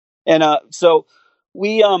 And so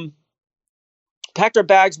we packed our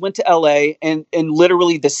bags, went to LA, and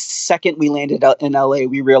literally the second we landed in LA,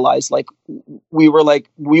 we realized like we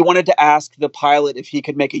wanted to ask the pilot if he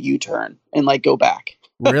could make a U-turn and like go back.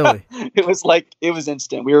 Really? It was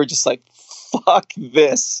instant. We were just like, fuck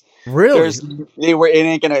this. Really? It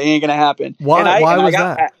ain't gonna happen. Why was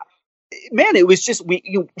that? Man, it was just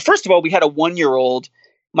first of all, we had a 1-year-old.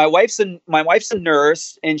 My wife's a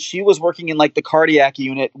nurse, and she was working in like the cardiac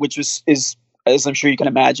unit, which is as I'm sure you can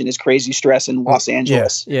imagine, is crazy stress in Los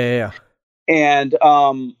Angeles. Yeah. And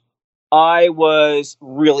I was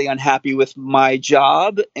really unhappy with my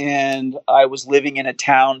job, and I was living in a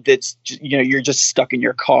town that's you're just stuck in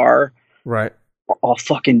your car, right, all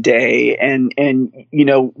fucking day. And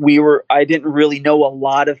I didn't really know a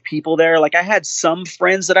lot of people there. Like, I had some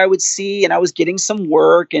friends that I would see, and I was getting some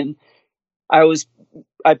work, and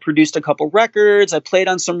I produced a couple records. I played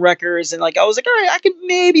on some records, and like, I was like, all right, I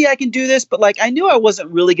can do this. But like, I knew I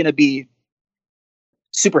wasn't really going to be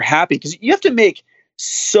super happy, because you have to make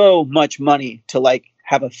so much money to like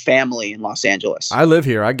have a family in Los Angeles. I live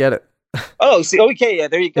here. I get it. Oh, see, okay. Yeah,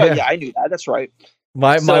 there you go. Yeah, I knew that. That's right.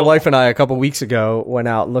 My wife and I a couple weeks ago went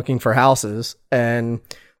out looking for houses, and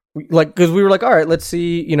because we were like, all right, let's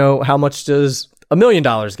see, how much does $1 million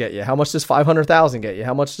get you? How much does 500,000 get you?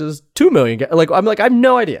 How much does 2 million get? Like, I'm like, I have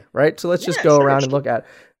no idea. Right. So let's just go around and look at it.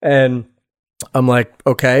 And I'm like,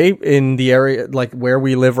 okay, in the area, like where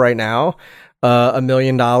we live right now, $1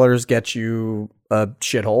 million gets you a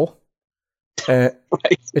shithole. Right.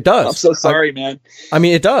 It does. I'm so sorry, man. I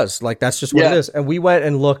mean, it does. Like, that's just what it is. And we went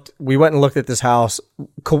and looked at this house,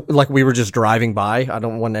 like we were just driving by. I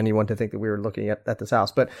don't want anyone to think that we were looking at this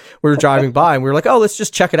house, but we were driving by, and we were like, oh, let's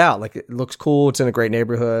just check it out. Like, it looks cool. It's in a great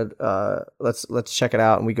neighborhood. Let's check it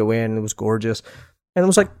out. And we go in, and it was gorgeous. And it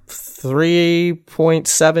was like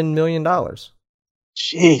 $3.7 million.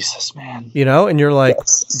 Jesus, man. And you're like,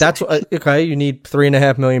 that's okay. You need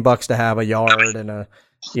 $3.5 million to have a yard and a,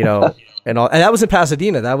 and all, and that was in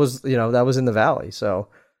Pasadena. That was in the Valley. So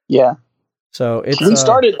yeah. So it's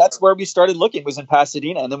that's where we started looking, was in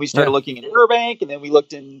Pasadena, and then we started looking in Burbank, and then we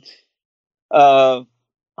looked in. Oh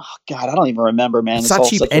God, I don't even remember, man. It's not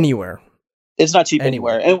cheap anywhere. It's not cheap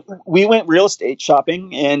anywhere. And we went real estate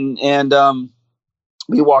shopping, and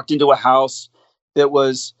we walked into a house that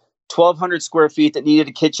was 1,200 square feet that needed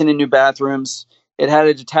a kitchen and new bathrooms. It had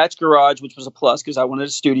a detached garage, which was a plus because I wanted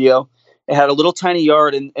a studio. It had a little tiny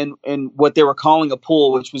yard and what they were calling a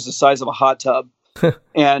pool, which was the size of a hot tub.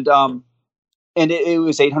 And it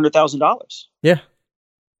was $800,000. Yeah.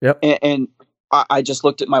 Yep. And I just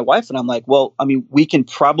looked at my wife, and I'm like, well, I mean, we can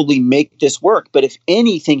probably make this work, but if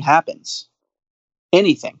anything happens,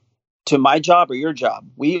 anything to my job or your job,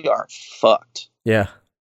 we are fucked. Yeah.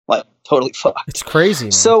 Like, totally fucked. It's crazy,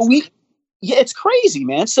 man. So it's crazy,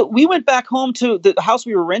 man. So we went back home to the house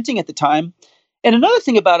we were renting at the time. And another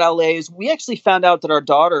thing about LA is we actually found out that our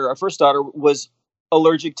first daughter, was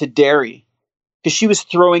allergic to dairy, because she was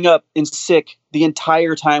throwing up and sick the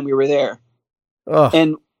entire time we were there. Ugh.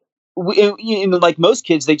 And like most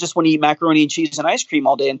kids, they just want to eat macaroni and cheese and ice cream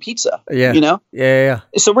all day and pizza. Yeah. Yeah.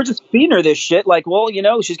 So we're just feeding her this shit. Like, well,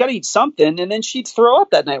 she's got to eat something, and then she'd throw up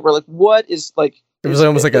that night. We're like, what is like? It was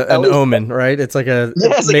almost like an omen, right? It's like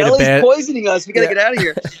it's like LA's poisoning us. We got to get out of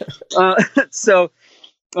here. So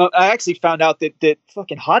I actually found out that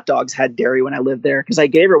fucking hot dogs had dairy when I lived there, because I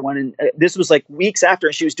gave her one, and this was like weeks after,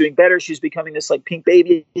 and she was doing better. She was becoming this like pink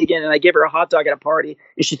baby again, and I gave her a hot dog at a party,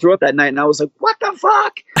 and she threw up that night, and I was like, what the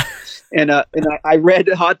fuck? And I read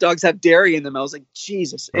hot dogs have dairy in them. I was like,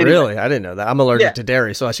 Jesus. Anyway. Really? I didn't know that. I'm allergic to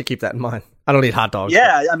dairy, so I should keep that in mind. I don't eat hot dogs.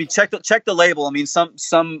 Yeah, I mean, check the label. I mean,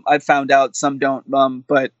 some I've found out, some don't.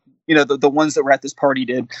 But the ones that were at this party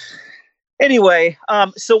did. Anyway,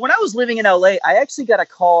 so when I was living in LA, I actually got a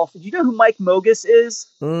call. Do you know who Mike Mogus is?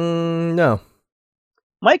 No.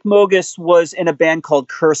 Mike Mogus was in a band called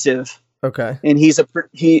Cursive, Okay. And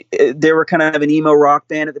they were kind of an emo rock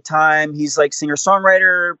band at the time. He's like singer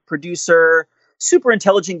songwriter, producer, super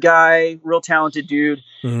intelligent guy, real talented dude.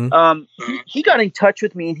 Mm-hmm. He got in touch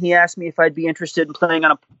with me and he asked me if I'd be interested in playing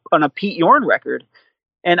on a Pete Yorn record.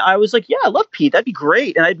 And I was like, yeah, I love Pete. That'd be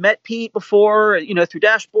great. And I'd met Pete before, through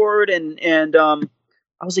Dashboard. And I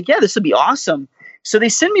was like, yeah, this would be awesome. So they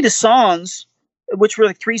sent me the songs, which were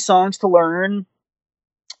like 3 songs to learn.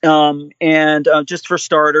 Just for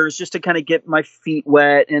starters, just to kind of get my feet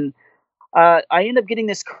wet. And I end up getting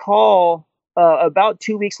this call about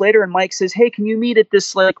 2 weeks later. And Mike says, hey, can you meet at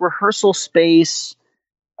this like rehearsal space?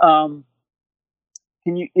 Can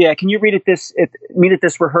you meet at this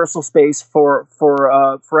rehearsal space for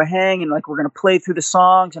a hang, and like we're gonna play through the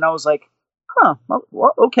songs. And I was like,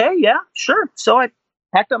 well, okay, yeah, sure. So I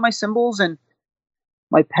packed up my cymbals and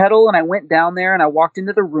my pedal, and I went down there and I walked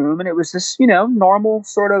into the room, and it was this normal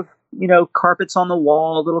sort of carpets on the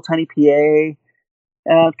wall, little tiny PA,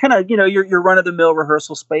 kind of your run of the mill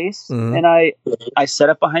rehearsal space. Mm-hmm. And I set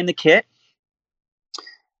up behind the kit,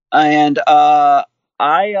 and I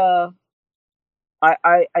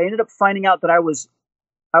ended up finding out that I was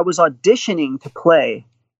auditioning to play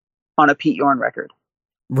on a Pete Yorn record.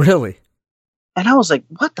 Really? And I was like,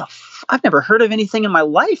 what the I've never heard of anything in my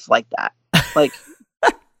life like that. Like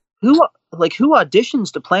who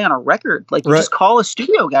auditions to play on a record? Like you just call a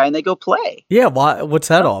studio guy and they go play. Yeah, why? What's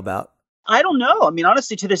that all about? I don't know. I mean,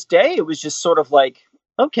 honestly, to this day, it was just sort of like,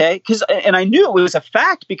 okay, and I knew it was a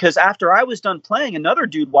fact because after I was done playing, another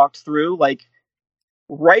dude walked through, like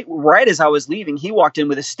right as I was leaving. He walked in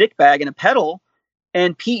with a stick bag and a pedal,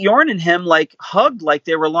 and Pete Yorn and him like hugged like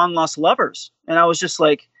they were long lost lovers. And I was just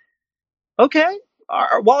like, okay,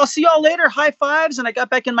 well, I'll see y'all later. High fives. And I got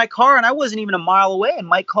back in my car and I wasn't even a mile away. And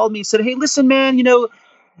Mike called me and said, hey, listen, man,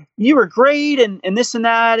 you were great and this and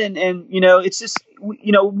that. And it's just,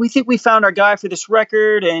 we think we found our guy for this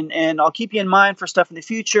record and I'll keep you in mind for stuff in the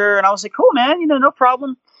future. And I was like, cool, man, no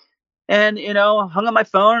problem. And, hung up my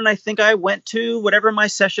phone and I think I went to whatever my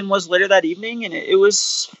session was later that evening. And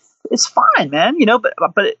it's fine, man,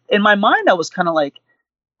 but in my mind, I was kind of like,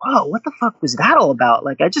 whoa, what the fuck was that all about?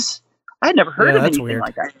 Like, I had never heard of anything weird.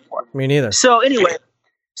 Like that before. Me neither. So anyway,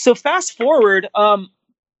 fast forward,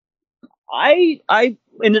 I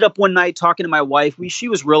ended up one night talking to my wife. She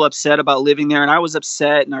was real upset about living there, and I was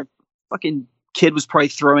upset, and our fucking kid was probably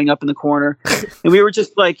throwing up in the corner, and we were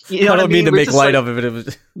just like, I don't mean to make light of it. But it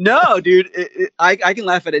was no, dude. I can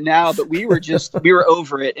laugh at it now, but we were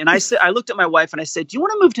over it. And I looked at my wife and I said, "Do you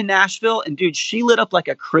want to move to Nashville?" And dude, she lit up like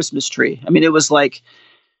a Christmas tree. I mean, it was like.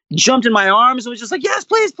 Jumped in my arms and was just like, yes,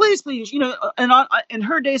 please, please, please. And in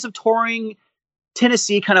her days of touring,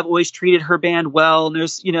 Tennessee kind of always treated her band well. And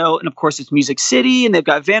there's, and of course it's Music City and they've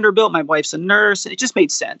got Vanderbilt. My wife's a nurse and it just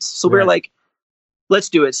made sense. So we were like, let's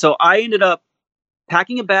do it. So I ended up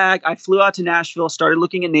packing a bag. I flew out to Nashville, started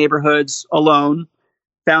looking at neighborhoods alone,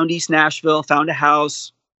 found East Nashville, found a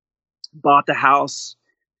house, bought the house.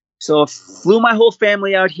 So I flew my whole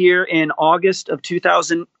family out here in August of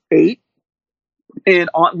 2008. And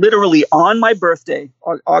literally on my birthday,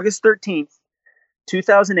 August 13th,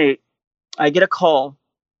 2008, I get a call.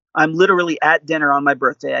 I'm literally at dinner on my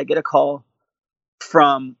birthday. I get a call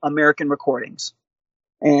from American Recordings.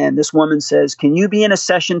 And this woman says, can you be in a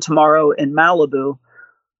session tomorrow in Malibu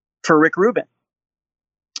for Rick Rubin?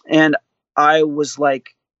 And I was like,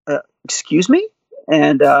 excuse me?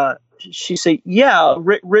 And she said, yeah,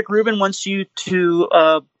 Rick Rubin wants you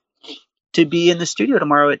to be in the studio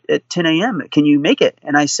tomorrow at 10 a.m. Can you make it?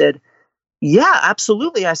 And I said, yeah,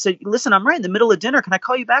 absolutely. I said, listen, I'm right in the middle of dinner. Can I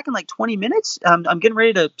call you back in like 20 minutes? I'm getting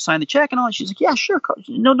ready to sign the check and all. And she's like, yeah, sure.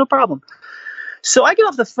 No problem. So I get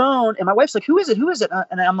off the phone and my wife's like, who is it?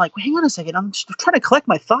 And I'm like, well, hang on a second. I'm just trying to collect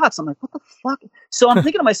my thoughts. I'm like, what the fuck? So I'm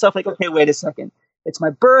thinking to myself like, okay, wait a second. It's my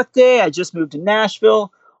birthday. I just moved to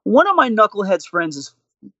Nashville. One of my knuckleheads friends is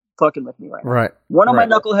fucking with me right now. Right. One of my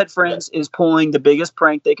knucklehead friends is pulling the biggest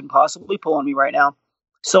prank they can possibly pull on me right now.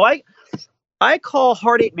 So I call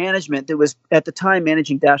Heart 8 Management that was at the time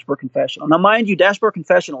managing Dashboard Confessional. Now, mind you, Dashboard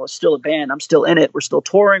Confessional is still a band. I'm still in it. We're still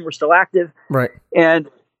touring. We're still active. Right. And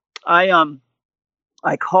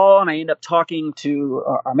I call and I end up talking to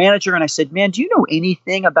our manager and I said, man, do you know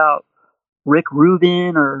anything about Rick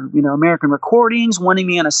Rubin or, American Recordings wanting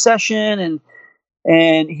me on a session?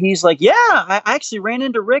 And he's like, yeah, I actually ran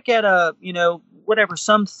into Rick at a,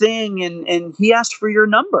 something. And he asked for your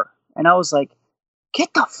number. And I was like,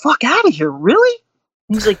 get the fuck out of here. Really?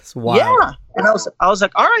 And he's like, yeah. And I was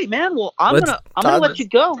like, all right, man. Well, I'm going to let you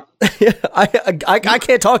go. Yeah, I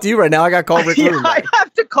can't talk to you right now. I got to call Rick Rubin. I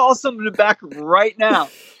have to call someone back right now.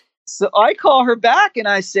 So I call her back and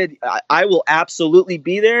I said, I will absolutely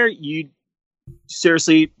be there. You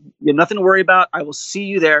seriously, you have nothing to worry about. I will see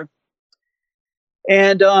you there.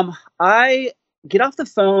 And I get off the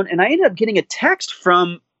phone and I ended up getting a text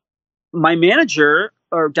from my manager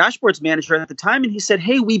or Dashboard's manager at the time. And he said,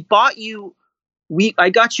 hey, I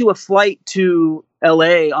got you a flight to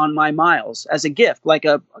LA on my miles as a gift, like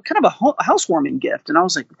a kind of a housewarming gift. And I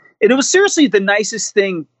was like, it was seriously the nicest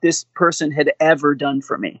thing this person had ever done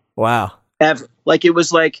for me. Wow. Ever. Like, it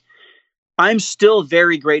was like, I'm still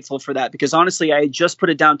very grateful for that because honestly, I had just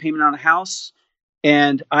put a down payment on a house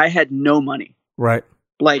and I had no money. Right.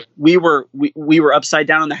 Like we were upside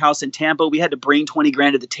down on the house in Tampa. We had to bring 20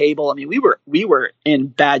 grand to the table. I mean, we were in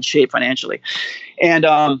bad shape financially. And,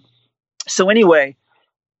 so anyway,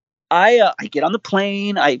 I get on the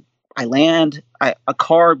plane, I land,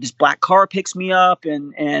 this black car picks me up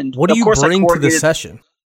and what do you bring to the session?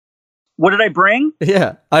 What did I bring?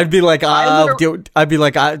 Yeah. I'd be like,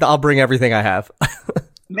 I'll bring everything I have.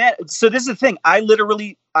 Man, so this is the thing.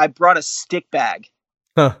 I brought a stick bag.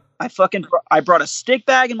 Huh. I brought a stick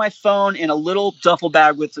bag and my phone and a little duffel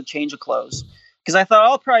bag with a change of clothes. Because I thought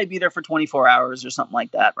I'll probably be there for 24 hours or something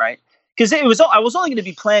like that, right? Because I was only going to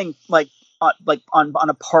be playing like on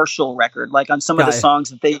a partial record, like on some of the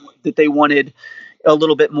songs that they wanted a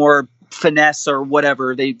little bit more finesse or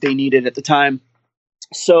whatever they needed at the time.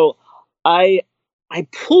 So I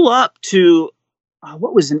pull up to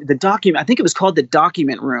what was the document? I think it was called the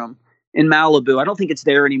Document Room in Malibu. I don't think it's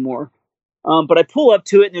there anymore. But I pull up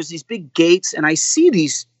to it and there's these big gates and I see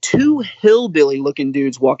these two hillbilly looking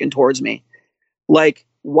dudes walking towards me, like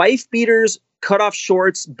wife beaters, cut off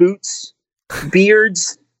shorts, boots,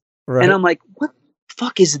 beards. Right. And I'm like, what the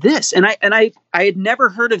fuck is this? And I had never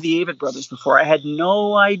heard of the Avett Brothers before. I had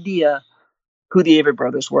no idea who the Avett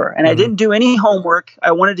Brothers were. And I didn't do any homework.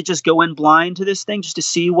 I wanted to just go in blind to this thing just to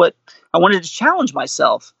see what I wanted to challenge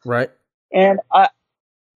myself. Right. And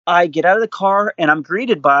I get out of the car and I'm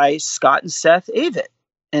greeted by Scott and Seth Avett.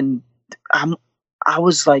 And I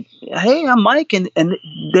was like, hey, I'm Mike. And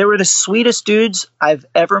they were the sweetest dudes I've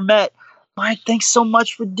ever met. Mike, thanks so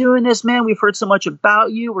much for doing this, man. We've heard so much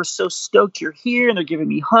about you. We're so stoked you're here. And they're giving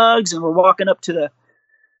me hugs. And we're walking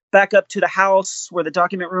back up to the house where the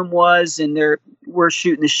Document Room was. And we're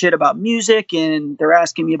shooting the shit about music. And they're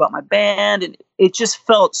asking me about my band. And it just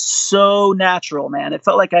felt so natural, man. It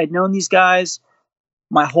felt like I'd known these guys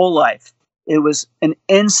my whole life. It was an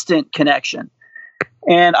instant connection.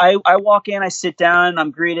 And I walk in, I sit down,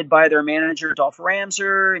 I'm greeted by their manager, Dolph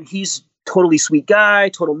Ramser, and he's totally sweet guy,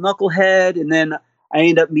 total knucklehead. And then I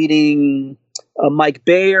end up meeting Mike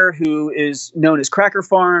Bayer, who is known as Cracker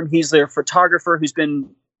Farm. He's their photographer who's been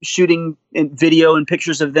shooting video and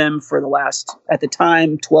pictures of them for the last, at the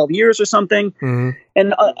time, 12 years or something. Mm-hmm.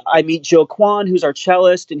 And I meet Joe Kwan, who's our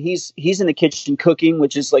cellist, and he's in the kitchen cooking,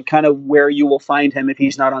 which is like kind of where you will find him if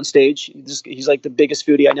he's not on stage. He's like the biggest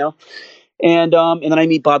foodie I know. And then I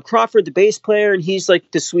meet Bob Crawford, the bass player, and he's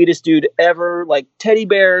like the sweetest dude ever, like teddy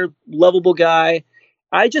bear, lovable guy.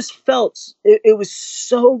 I just felt it was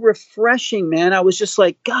so refreshing, man. I was just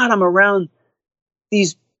like, God, I'm around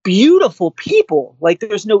these beautiful people. Like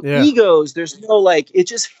there's no egos. There's no like, it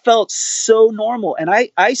just felt so normal. And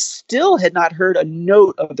I still had not heard a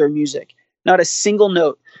note of their music, not a single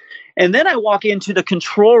note. And then I walk into the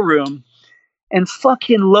control room and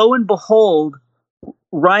fucking lo and behold,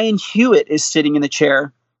 Ryan Hewitt is sitting in the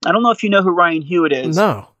chair. I don't know if you know who Ryan Hewitt is.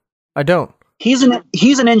 No, I don't. He's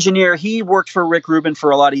an engineer. He worked for Rick Rubin for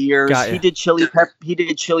a lot of years. He did Chili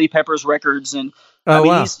Peppers records, and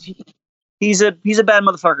wow. He's a bad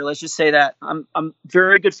motherfucker. Let's just say that. I'm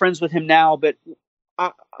very good friends with him now, but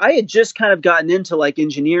I had just kind of gotten into like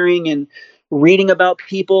engineering and reading about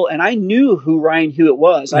people, and I knew who Ryan Hewitt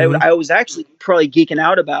was. Mm-hmm. I was actually probably geeking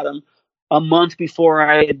out about him a month before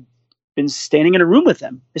I had been standing in a room with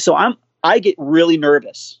him. So I get really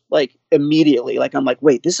nervous, like immediately. Like I'm like,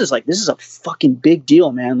 wait, this is a fucking big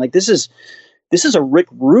deal, man. Like this is a Rick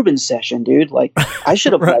Rubin session, dude. Like I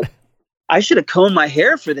should have right. I should have combed my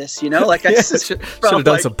hair for this, you know? Like I should have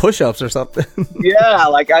done some push-ups or something. Yeah,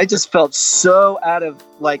 like I just felt so out of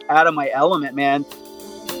my element, man.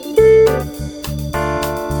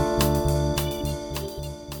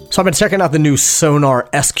 So I've been checking out the new Sonar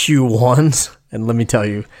SQ1s, and let me tell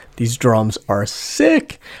you, these drums are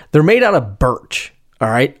sick. They're made out of birch, all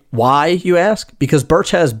right? Why, you ask? Because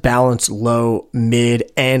birch has balanced low,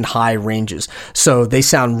 mid, and high ranges. So they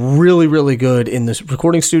sound really, really good in this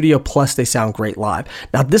recording studio, plus they sound great live.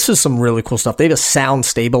 Now, this is some really cool stuff. They have a sound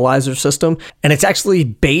stabilizer system, and it's actually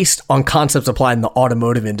based on concepts applied in the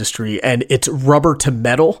automotive industry, and it's rubber to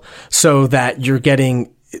metal so that you're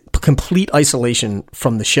getting complete isolation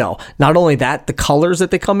from the shell. Not only that, the colors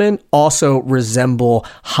that they come in also resemble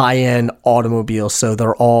high-end automobiles, so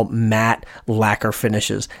they're all matte lacquer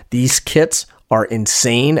finishes. These kits are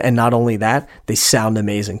insane, and not only that, they sound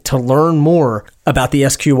amazing. To learn more about the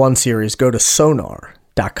SQ1 series, go to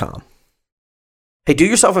sonar.com. Hey, do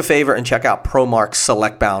yourself a favor and check out ProMark's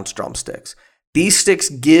Select Balance drumsticks. These sticks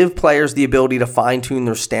give players the ability to fine-tune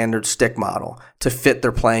their standard stick model to fit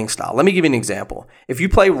their playing style. Let me give you an example. If you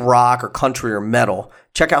play rock or country or metal,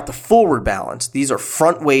 check out the Forward Balance. These are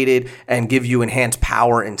front-weighted and give you enhanced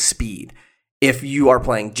power and speed. If you are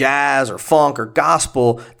playing jazz or funk or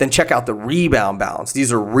gospel, then check out the Rebound Balance.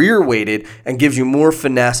 These are rear-weighted and gives you more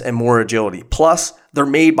finesse and more agility. Plus, they're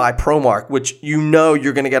made by ProMark, which you know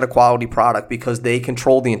you're going to get a quality product because they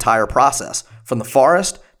control the entire process, from the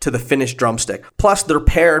forest to the finished drumstick. Plus, they're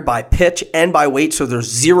paired by pitch and by weight, so there's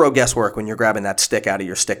zero guesswork when you're grabbing that stick out of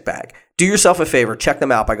your stick bag. Do yourself a favor, check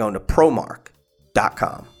them out by going to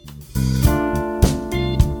promark.com.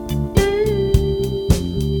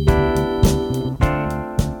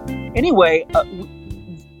 Anyway,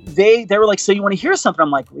 they were like, so you want to hear something? I'm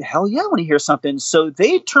like, hell yeah, I want to hear something. So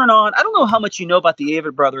they turn on, I don't know how much you know about the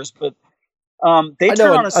Avett Brothers, but they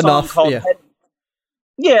turn on a song called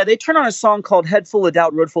they turn on a song called Head Full of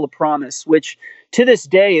Doubt, Road Full of Promise, which to this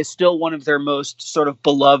day is still one of their most sort of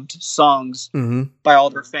beloved songs by all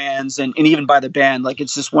their fans and even by the band. Like,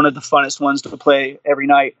 it's just one of the funnest ones to play every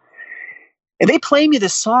night. And they play me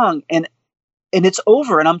this song and it's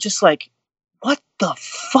over. And I'm just like, what the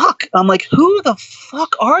fuck? I'm like, who the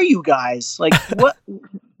fuck are you guys? Like,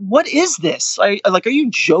 what is this? Are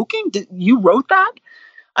you joking? You wrote that?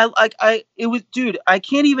 Dude, I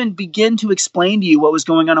can't even begin to explain to you what was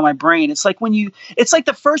going on in my brain. It's like it's like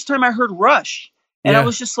the first time I heard Rush and I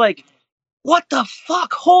was just like, what the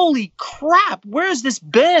fuck? Holy crap. Where has this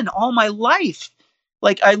been all my life?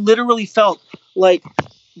 Like, I literally felt like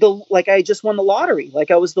I just won the lottery.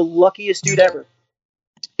 Like, I was the luckiest dude ever.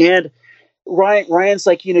 And Ryan's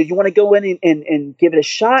like, you want to go in and give it a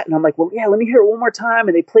shot? And I'm like, well, yeah, let me hear it one more time.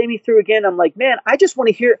 And they play me through again. I'm like, man, I just want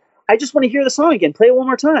to hear the song again. Play it one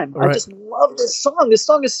more time. Right. I just love this song. This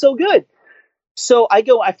song is so good. So I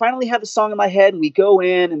finally have the song in my head and we go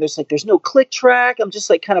in and there's no click track. I'm just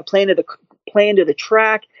like kind of playing to the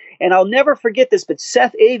track. And I'll never forget this, but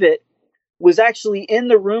Seth Avett was actually in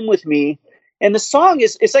the room with me. And the song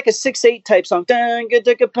it's like a 6/8 type song. And it's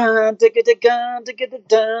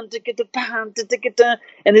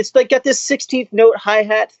like got this 16th note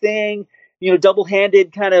hi-hat thing,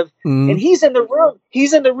 double-handed kind of. And he's in the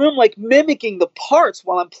room like mimicking the parts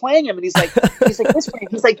while I'm playing him. And he's like whispering.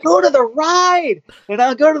 He's like, go to the ride. And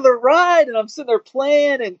I'll go to the ride. And I'm sitting there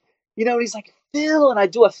playing and he's like, fill, and I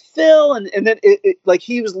do a fill. And then it like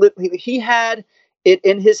he had it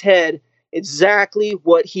in his head exactly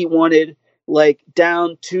what he wanted, like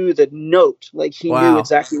down to the note. Like he knew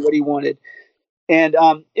exactly what he wanted. And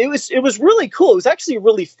it was really cool. It was actually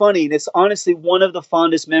really funny. And it's honestly one of the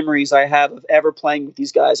fondest memories I have of ever playing with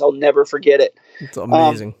these guys. I'll never forget it. It's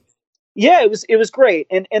amazing. Yeah, it was great.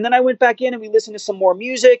 And then I went back in and we listened to some more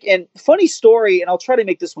music. And funny story, and I'll try to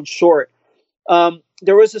make this one short.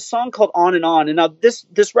 There was a song called On and On. And now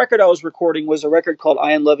this record I was recording was a record called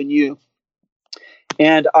I Am Loving You.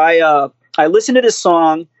 And I listened to this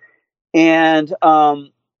song. And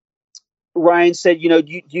Ryan said, do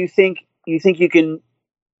you think you can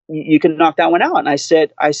knock that one out? And I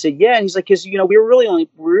said, yeah. And he's like, because we really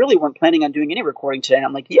weren't planning on doing any recording today. And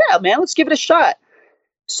I'm like, yeah, man, let's give it a shot.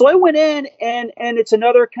 So I went in and it's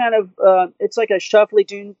another kind of it's like a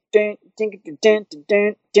shuffly kind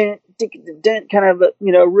of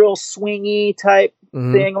real swingy type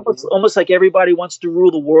thing, almost like Everybody Wants to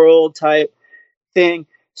Rule the World type thing.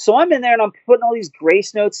 So I'm in there and I'm putting all these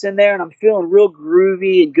grace notes in there and I'm feeling real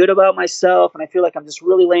groovy and good about myself. And I feel like I'm just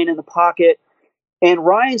really laying in the pocket. And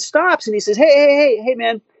Ryan stops and he says, hey,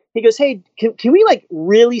 man. He goes, hey, can we like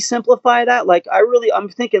really simplify that? Like, I'm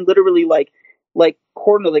thinking literally like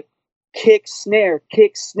quarter, like kick, snare,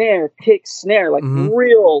 like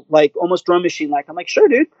real, like almost drum machine. Like, I'm like, sure,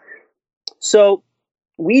 dude. So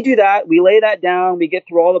we do that. We lay that down. We get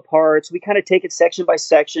through all the parts. We kind of take it section by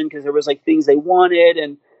section because there was like things they wanted.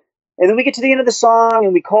 And then we get to the end of the song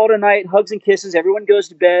and we call it a night, hugs and kisses. Everyone goes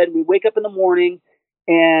to bed. We wake up in the morning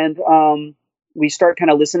and we start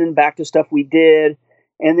kind of listening back to stuff we did.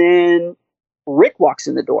 And then Rick walks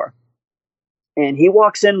in the door and he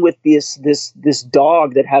walks in with this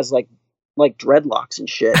dog that has like dreadlocks and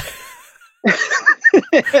shit.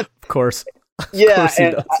 Of course. Yeah. Of course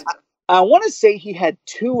he does. I want to say he had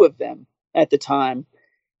 2 of them at the time.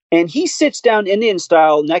 And he sits down Indian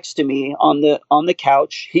style next to me on the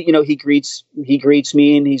couch. He greets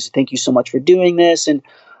me and he's, thank you so much for doing this. And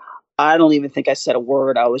I don't even think I said a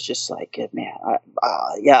word. I was just like, man,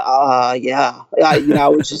 yeah. I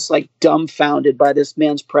was just like dumbfounded by this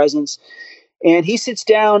man's presence. And he sits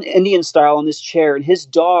down Indian style on this chair, and his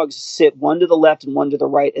dogs sit one to the left and one to the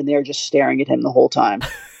right, and they're just staring at him the whole time,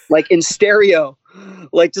 like in stereo,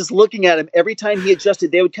 like just looking at him. Every time he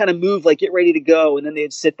adjusted, they would kind of move, like get ready to go, and then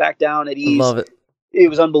they'd sit back down at ease. Love it. It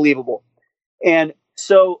was unbelievable. And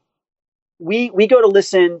so we go to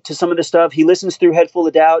listen to some of the stuff. He listens through Head Full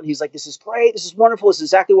of Doubt, and he's like, this is great. This is wonderful. This is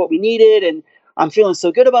exactly what we needed. And I'm feeling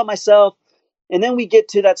so good about myself. And then we get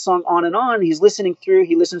to that song On and On. He listens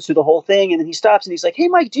through the whole thing. And then he stops and he's like, hey,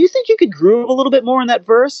 Mike, do you think you could groove a little bit more in that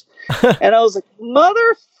verse? And I was like,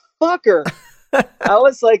 motherfucker. I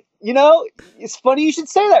was like, it's funny you should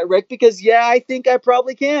say that, Rick, because yeah, I think I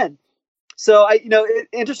probably can. So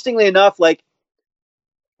interestingly enough, like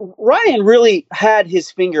Ryan really had his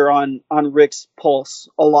finger on Rick's pulse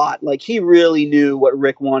a lot. Like he really knew what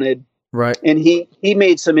Rick wanted. Right. And he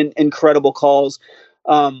made some incredible calls.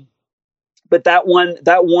 But that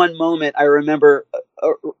one moment, I remember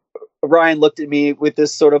Ryan looked at me with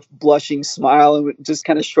this sort of blushing smile and just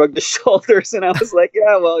kind of shrugged his shoulders. And I was like,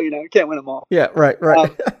 yeah, well, can't win them all. Yeah, right.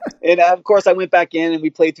 And of course, I went back in and we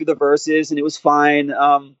played through the verses and it was fine.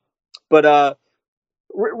 But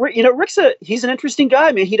Rick's he's an interesting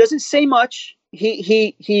guy, man. He doesn't say much.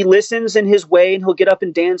 He listens in his way, and he'll get up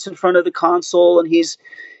and dance in front of the console. And he's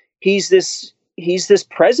this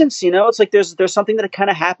presence, it's like there's something that kind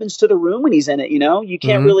of happens to the room when he's in it. You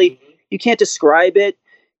can't you can't describe it.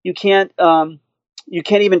 You can't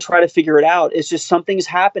even try to figure it out. It's just something's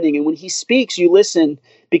happening. And when he speaks, you listen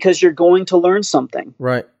because you're going to learn something.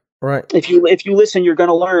 Right. If you listen, you're going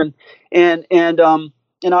to learn. And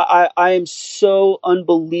I am so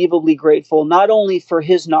unbelievably grateful, not only for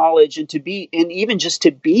his knowledge and even just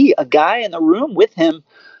to be a guy in the room with him,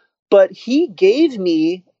 but he gave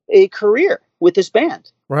me a career with this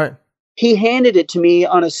band. Right. He handed it to me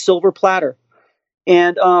on a silver platter.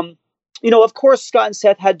 And, of course, Scott and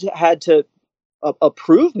Seth had to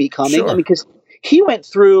approve me coming. Sure. I mean, because he went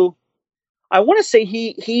through, I want to say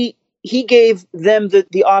he gave them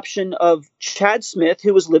the option of Chad Smith,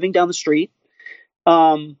 who was living down the street.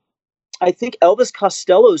 I think Elvis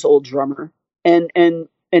Costello's old drummer and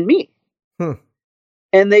me.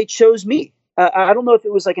 And they chose me. I don't know if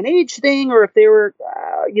it was like an age thing or if they were,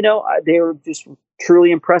 they were just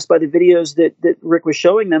truly impressed by the videos that Rick was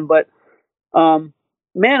showing them. But,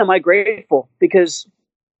 man, am I grateful, because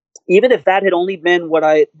even if that had only been what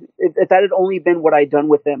I'd done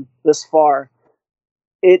with them this far,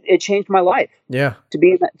 it changed my life. Yeah. To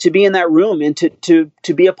be in that room and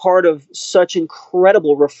to be a part of such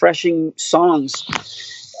incredible, refreshing songs.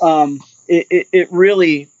 It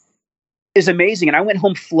really is amazing. And I went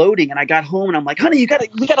home floating, and I got home and I'm like, honey, we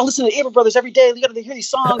gotta listen to the Avett Brothers every day. We gotta hear these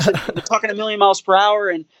songs. And they're talking a million miles per hour.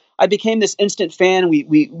 And I became this instant fan.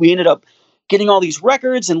 We ended up getting all these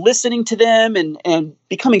records and listening to them and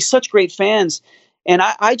becoming such great fans. And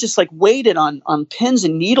I just like waited on pins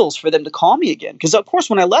and needles for them to call me again. Cause of course,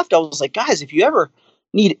 when I left, I was like, guys, if you ever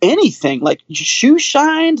need anything, like shoes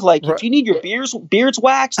shined, like if you need your beards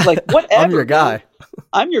waxed, like whatever. I'm your guy.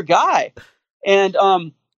 I'm your guy. And,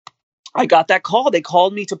 I got that call. They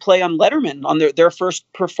called me to play on Letterman on their first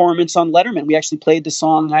performance on Letterman. We actually played the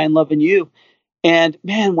song I Am Loving You. And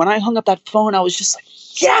man, when I hung up that phone, I was just like,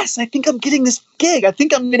 yes, I think I'm getting this gig. I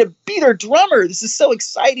think I'm going to be their drummer. This is so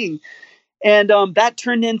exciting. And that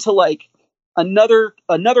turned into like another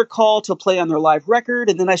call to play on their live record.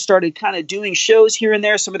 And then I started kind of doing shows here and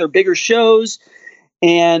there, some of their bigger shows.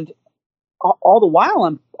 And all the while,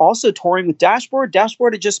 I'm also touring with Dashboard.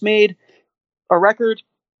 Dashboard had just made a record,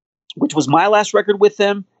 which was my last record with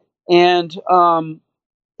them. And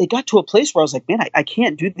it got to a place where I was like, man, I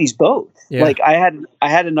can't do these both. Yeah. Like I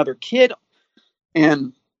had another kid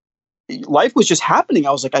and life was just happening.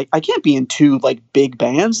 I was like, I can't be in two like big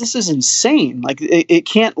bands. This is insane. Like it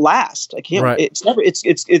can't last. I can't,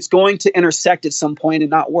 it's going to intersect at some point and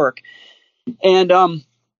not work. And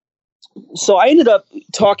so I ended up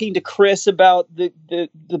talking to Chris about the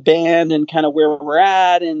band and kind of where we're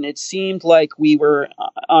at, and it seemed like we were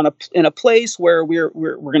in a place where we're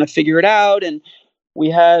going to figure it out, and we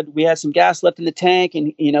had some gas left in the tank,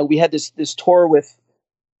 and we had this tour with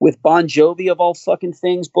Bon Jovi of all fucking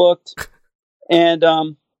things booked, and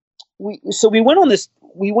we went on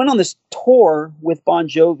this tour with Bon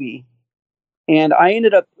Jovi. And I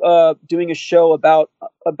ended up doing a show about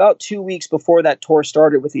 2 weeks before that tour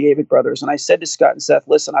started with the Avett Brothers. And I said to Scott and Seth,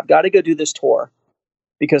 listen, I've got to go do this tour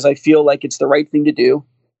because I feel like it's the right thing to do.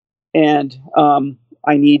 and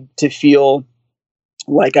I need to feel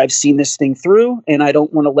like I've seen this thing through, and I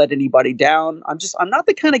don't want to let anybody down. I'm not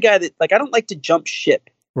the kind of guy that, like, I don't like to jump ship.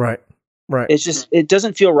 Right. It's just, it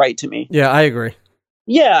doesn't feel right to me. Yeah, I agree.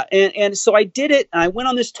 Yeah. And so I did it, and I went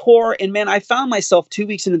on this tour, and man, I found myself 2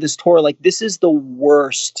 weeks into this tour, like, this is the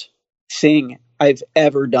worst thing I've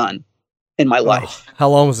ever done in my life. How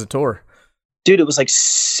long was the tour? Dude, it was like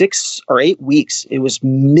 6 or 8 weeks. It was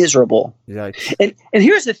miserable. Yikes. And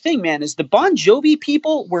here's the thing, man, is the Bon Jovi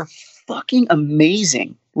people were fucking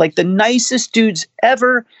amazing. Like, the nicest dudes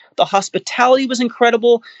ever. The hospitality was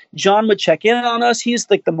incredible. John would check in on us. He's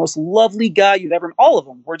like the most lovely guy you've ever, all of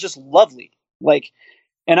them were just lovely. Like,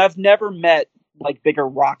 and I've never met like bigger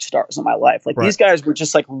rock stars in my life. Like, these guys were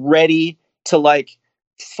just like ready to like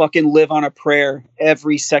fucking live on a prayer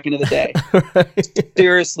every second of the day. Right.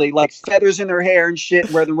 Seriously, like feathers in their hair and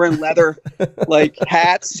shit, where they're wearing leather like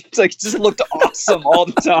hats. It's like, just looked awesome all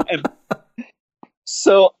the time.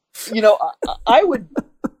 So, you know, I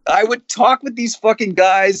would talk with these fucking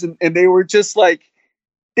guys, and they were just like,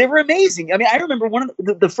 they were amazing. I mean, I remember one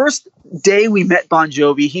of the first day we met Bon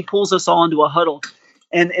Jovi, he pulls us all into a huddle,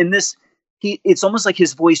 and it's almost like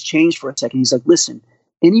his voice changed for a second. He's like, listen,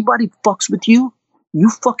 anybody fucks with you, you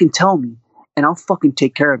fucking tell me, and I'll fucking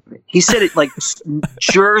take care of it. He said it like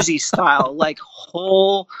Jersey style, like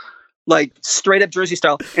whole, like straight up Jersey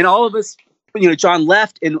style. And all of us, you know, John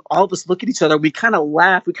left, and all of us look at each other. We kind of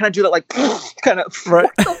laugh. We kind of do that, like, kind of, right.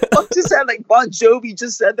 What the fuck just happened? Like, Bon Jovi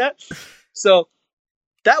just said that. So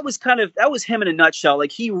that was him in a nutshell.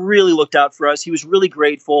 Like, he really looked out for us. He was really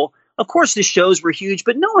grateful. Of course, the shows were huge,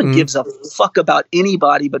 but no one gives a fuck about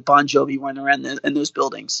anybody but Bon Jovi when they're in those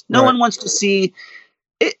buildings. No one wants to see.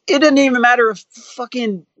 It didn't even matter if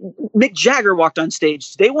fucking Mick Jagger walked on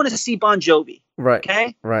stage. They wanted to see Bon Jovi. Right.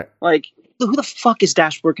 Okay. Right. Like, who the fuck is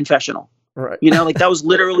Dashboard Confessional? Right. You know, like, that was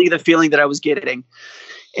literally the feeling that I was getting.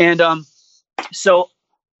 And so,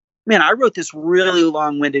 man, I wrote this really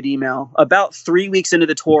long-winded email about 3 weeks into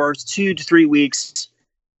the tour, 2 to 3 weeks.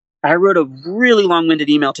 I wrote a really long-winded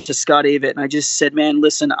email to Scott Avett, and I just said, man,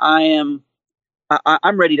 listen, I'm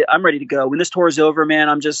ready to go. When this tour is over, man,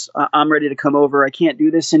 I'm ready to come over. I can't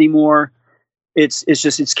do this anymore. It's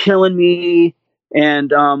killing me.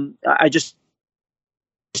 And I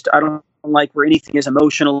don't like where anything is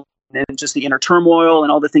emotional, and just the inner turmoil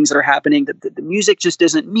and all the things that are happening. The music just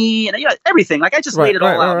isn't me, and everything. Like, I just laid it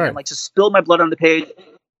all out, man. Like, just spilled my blood on the page.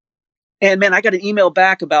 And man, I got an email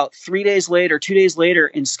back about 3 days later, 2 days later,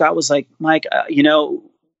 and Scott was like, Mike, you know,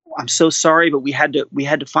 I'm so sorry, but we had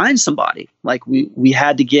to find somebody. Like, we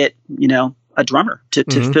had to get, you know, a drummer to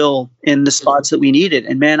fill in the spots that we needed.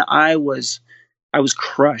 And man, I was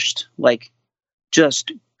crushed, like,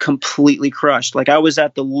 just completely crushed. Like, I was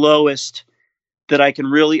at the lowest that I can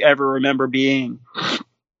really ever remember being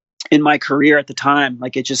in my career at the time.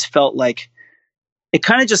 Like, it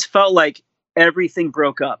kind of just felt like everything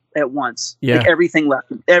broke up at once. Yeah. Like, everything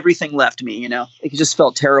left me, you know. It just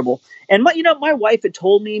felt terrible. And my wife had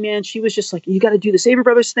told me, man, she was just like, you got to do the Saver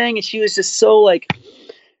Brothers thing. And she was just so like,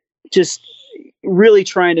 just really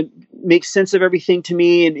trying to make sense of everything to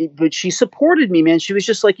me. But she supported me, man. She was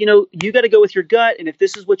just like, you know, you got to go with your gut. And if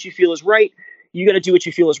this is what you feel is right, you got to do what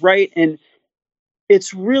you feel is right. And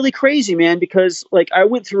it's really crazy, man, because like, I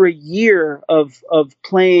went through a year of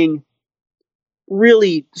playing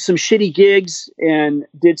really some shitty gigs and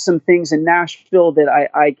did some things in Nashville that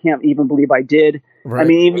I can't even believe I did. Right. I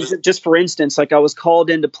mean, even just for instance, like, I was called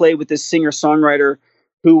in to play with this singer-songwriter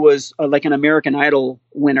who was like an American Idol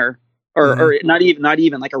winner, or not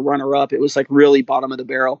even like a runner-up. It was like really bottom of the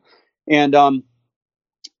barrel. And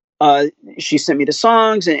she sent me the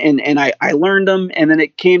songs, and I learned them. And then I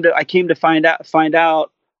come to find out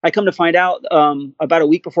about a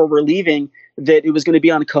week before we're leaving that it was going to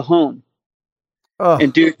be on Cajon. Oh.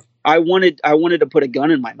 And dude, I wanted to put a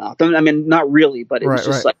gun in my mouth. I mean, not really, but it was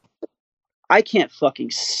just like, I can't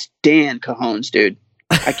fucking stand Cajones, dude.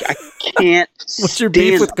 I can't. What's your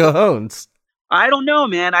beef with Cajones? I don't know,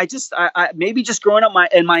 man. I maybe just growing up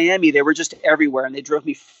in Miami, they were just everywhere, and they drove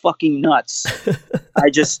me fucking nuts.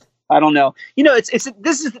 I don't know. You know, this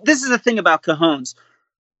is the thing about Cajones.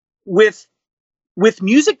 With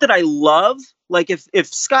music that I love, like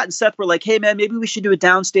if Scott and Seth were like, hey man, maybe we should do a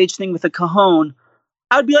downstage thing with a Cajon,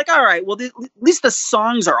 I would be like, all right, well, at least the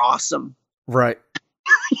songs are awesome. Right.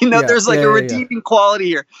 You know, there's like a redeeming quality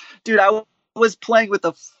here. Dude, I was playing with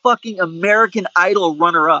a fucking American Idol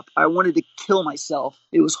runner-up. I wanted to kill myself.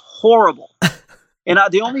 It was horrible. And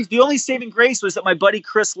the only saving grace was that my buddy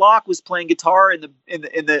Chris Locke was playing guitar in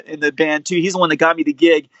the band too. He's the one that got me the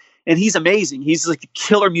gig, and he's amazing. He's like a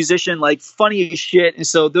killer musician, like funny as shit. And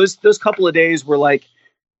so those couple of days were like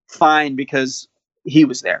fine because he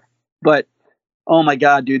was there. But oh my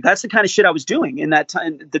God, dude, that's the kind of shit I was doing in that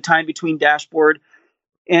time, the time between Dashboard,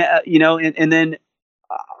 and then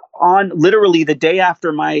on literally the day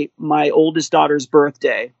after my oldest daughter's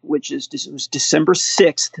birthday, which was December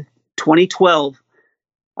 6th, 2012,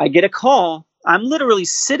 I get a call. I'm literally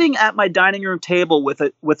sitting at my dining room table with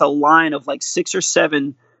a line of like 6 or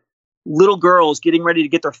 7 little girls getting ready to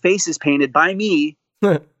get their faces painted by me.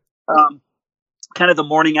 Kind of the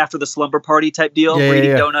morning after the slumber party type deal,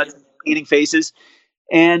 eating donuts, painting faces.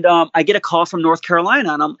 And I get a call from North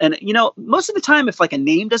Carolina, and most of the time, if like a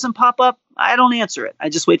name doesn't pop up, I don't answer it. I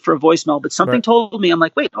just wait for a voicemail. But something told me, I'm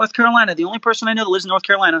like, wait, North Carolina. The only person I know that lives in North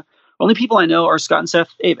Carolina, only people I know are Scott and Seth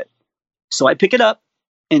Avett. So I pick it up,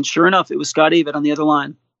 and sure enough, it was Scott Avett on the other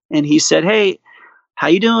line, and he said, "Hey, how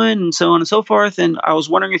you doing?" and so on and so forth. And I was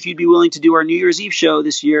wondering if you'd be willing to do our New Year's Eve show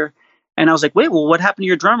this year. And I was like, wait, well, what happened to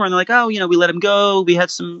your drummer? And they're like, oh, we let him go. We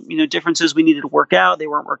had some, differences we needed to work out. They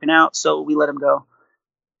weren't working out, so we let him go.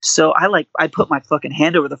 So I put my fucking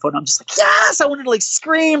hand over the phone. I'm just like, yes, I wanted to like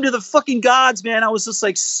scream to the fucking gods, man. I was just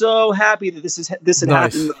like so happy that this had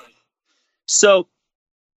happened. So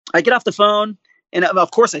I get off the phone, and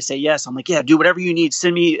of course I say yes. I'm like, yeah, do whatever you need.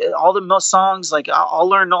 Send me all the most songs. Like I'll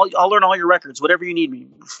learn all your records, whatever you need me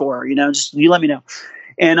for. Just you let me know.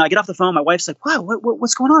 And I get off the phone. My wife's like, wow,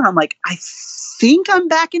 what's going on? I'm like, I think I'm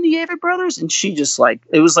back in the Avett Brothers. And she just like,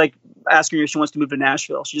 it was like asking her if she wants to move to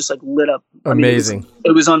Nashville. She just like lit up. Amazing. I mean,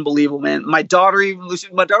 it was unbelievable, man. My daughter was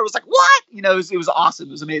like, what? It was awesome.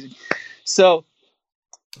 It was amazing. So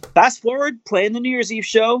fast forward, playing the New Year's Eve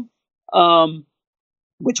show,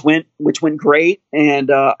 which went great.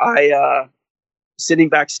 And I sitting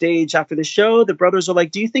backstage after the show, the brothers were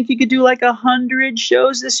like, do you think you could do like 100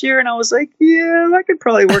 shows this year? And I was like, yeah, I could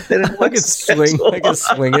probably work that in. I could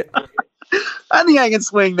swing it. I think I can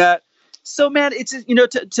swing that. So man, it's,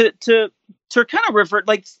 to kind of revert,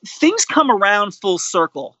 like things come around full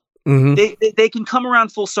circle. Mm-hmm. They can come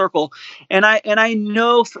around full circle. And I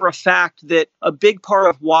know for a fact that a big part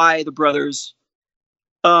of why the brothers,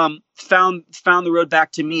 found the road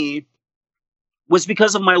back to me was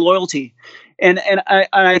because of my loyalty. And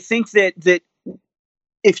I think that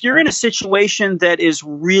if you're in a situation that is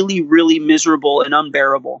really, really miserable and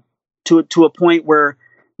unbearable to a point where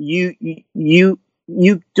you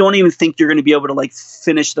don't even think you're going to be able to like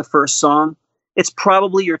finish the first song, it's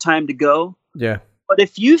probably your time to go. Yeah. But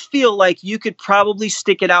if you feel like you could probably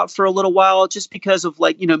stick it out for a little while, just because of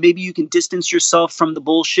like, maybe you can distance yourself from the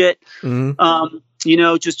bullshit,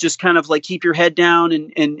 just kind of like keep your head down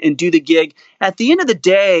and do the gig. At the end of the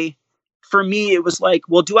day, for me, it was like,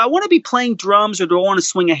 well, do I want to be playing drums or do I want to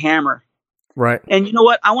swing a hammer? Right. And you know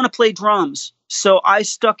what? I want to play drums. So I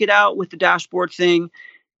stuck it out with the Dashboard thing.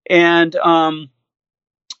 And,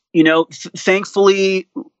 thankfully,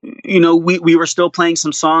 we were still playing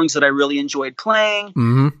some songs that I really enjoyed playing.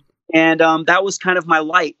 Mm-hmm. And that was kind of my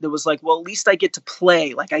light. That was like, well, at least I get to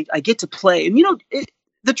play. Like I get to play. And,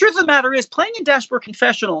 the truth of the matter is playing in Dashboard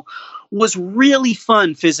Confessional was really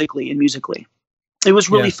fun physically and musically. It was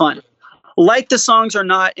really fun. Like the songs or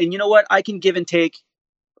not. And you know what? I can give and take.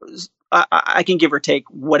 I can give or take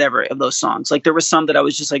whatever of those songs. Like there was some that I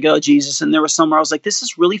was just like, oh Jesus. And there was some where I was like, this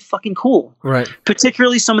is really fucking cool. Right.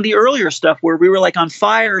 Particularly some of the earlier stuff where we were like on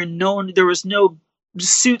fire and there was no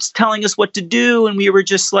suits telling us what to do. And we were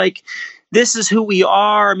just like, this is who we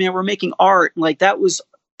are, man. We're making art. Like that's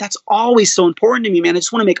always so important to me, man. I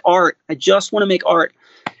just want to make art.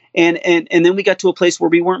 And then we got to a place where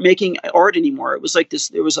we weren't making art anymore. It was like this,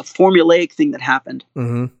 there was a formulaic thing that happened.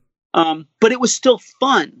 Mm-hmm. But it was still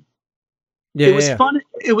fun. Yeah, it was fun.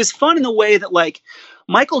 It was fun in the way that like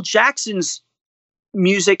Michael Jackson's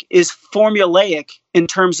music is formulaic in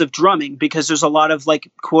terms of drumming because there's a lot of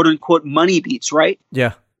like quote unquote money beats, right?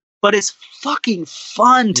 Yeah. But it's fucking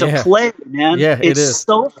fun to play, man. Yeah, it is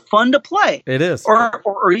so fun to play. It is.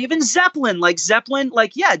 Or even Zeppelin. Like,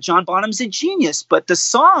 John Bonham's a genius, but the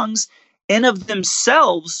songs in of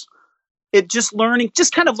themselves, just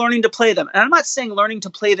kind of learning to play them. And I'm not saying learning to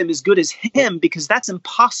play them as good as him because that's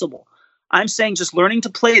impossible. I'm saying just learning to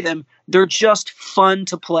play them. They're just fun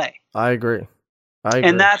to play. I agree.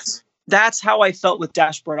 And that's how I felt with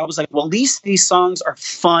Dashboard. I was like, well, at least these songs are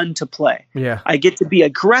fun to play. Yeah. I get to be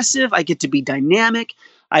aggressive. I get to be dynamic.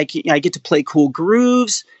 I get to play cool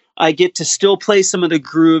grooves. I get to still play some of the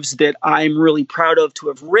grooves that I'm really proud of to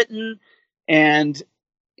have written. And,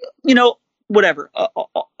 whatever,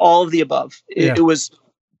 all of the above. It was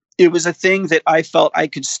a thing that I felt I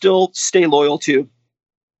could still stay loyal to.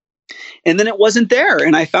 And then it wasn't there.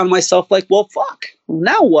 And I found myself like, well, fuck,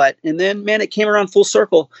 now what? And then, man, it came around full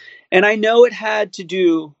circle. And I know it had to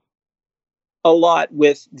do a lot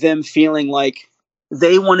with them feeling like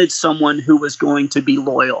they wanted someone who was going to be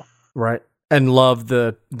loyal. Right. And love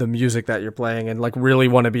the music that you're playing and like really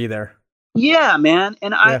want to be there. Yeah, man.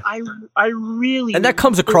 And I really, and that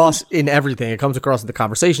comes across in everything. It comes across in the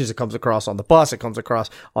conversations. It comes across on the bus. It comes across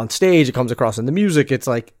on stage. It comes across in the music. It's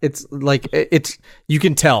you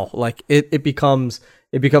can tell, like it becomes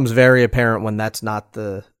very apparent when that's not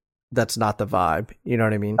the vibe. You know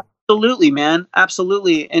what I mean? Absolutely, man.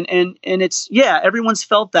 Absolutely. And it's, yeah, everyone's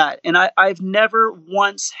felt that. And I've never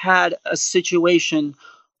once had a situation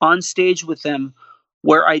on stage with them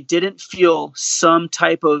where I didn't feel some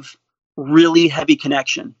type of really heavy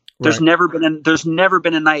connection. There's Right. never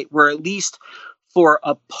been a night where, at least for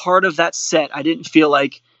a part of that set, I didn't feel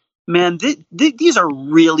like, man, these are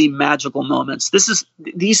really magical moments.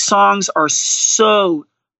 These songs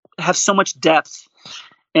have so much depth,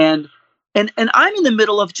 and I'm in the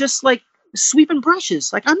middle of just like sweeping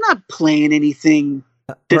brushes. Like, I'm not playing anything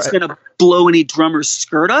that's Right. gonna blow any drummer's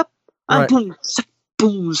skirt up. I'm Right. playing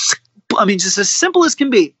boom. I mean, just as simple as can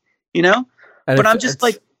be, you know. And But it's- I'm just it's-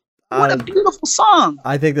 like, what a beautiful song.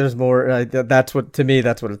 I think there's more. That's what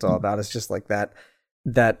it's all about. It's just like that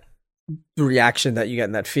reaction that you get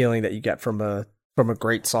and that feeling that you get from a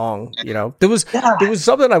great song. You know, there was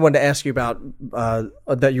something I wanted to ask you about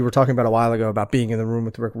that you were talking about a while ago about being in the room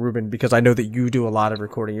with Rick Rubin, because I know that you do a lot of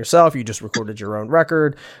recording yourself. You just recorded your own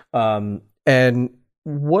record. And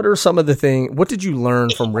what are some of the things? What did you learn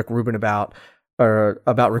from Rick Rubin about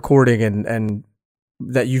recording and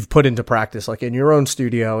that you've put into practice, like in your own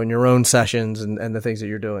studio, in your own sessions, and the things that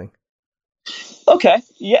you're doing? Okay,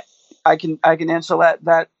 yeah, I can answer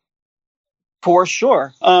that for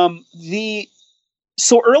sure.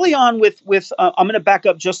 So early on with I'm going to back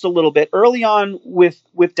up just a little bit. Early on with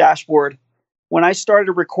Dashboard, when I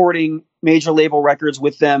started recording major label records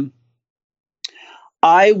with them,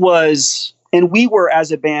 we were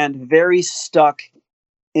as a band very stuck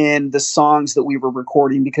in the songs that we were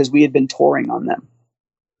recording because we had been touring on them.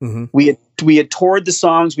 Mm-hmm. We had toured the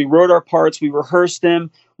songs, we wrote our parts, we rehearsed them,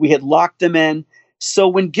 we had locked them in. So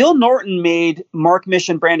when Gil Norton made Mark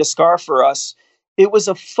Mission Brand a Scar for us, it was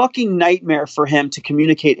a fucking nightmare for him to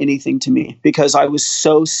communicate anything to me because I was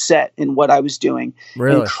so set in what I was doing.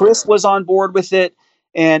 Really? And Chris was on board with it,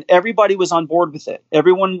 and everybody was on board with it.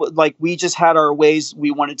 Everyone, like, we just had our ways we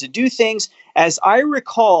wanted to do things. As I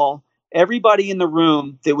recall, everybody in the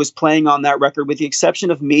room that was playing on that record, with the exception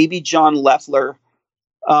of maybe John Leffler,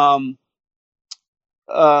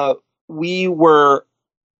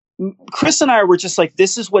 Chris and I were just like,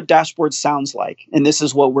 this is what Dashboard sounds like, and this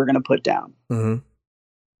is what we're going to put down. Mm-hmm.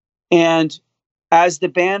 And as the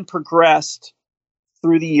band progressed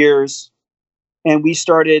through the years, and we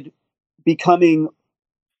started becoming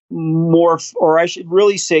more, or I should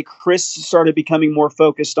really say, Chris started becoming more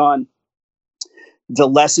focused on the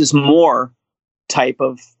less is more type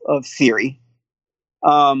of theory.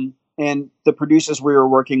 And the producers we were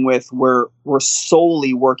working with were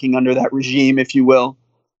solely working under that regime, if you will.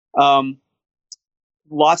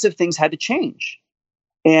 Lots of things had to change,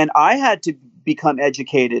 and I had to become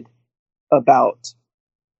educated about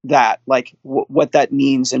that, like what that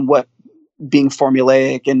means, and what being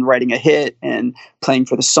formulaic and writing a hit and playing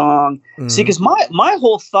for the song. Mm-hmm. See, because my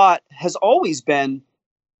whole thought has always been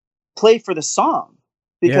play for the song,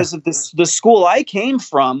 because of this, the school I came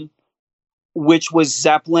from, which was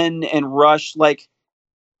Zeppelin and Rush. Like,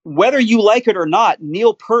 whether you like it or not,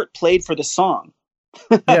 Neil Peart played for the song.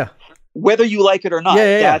 Yeah. Whether you like it or not,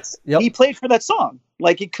 Yep. He played for that song.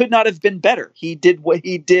 Like, it could not have been better. He did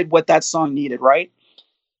what that song needed, right?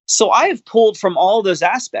 So I have pulled from all those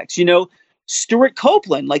aspects. You know, Stuart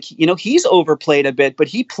Copeland, like, you know, he's overplayed a bit, but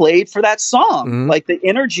he played for that song. Mm-hmm. Like, the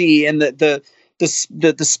energy and the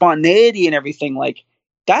spontaneity and everything. Like,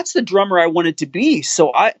 that's the drummer I wanted to be.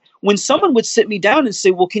 So when someone would sit me down and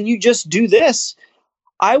say, well, can you just do this?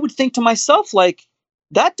 I would think to myself, like,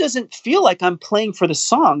 that doesn't feel like I'm playing for the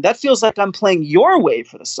song. That feels like I'm playing your way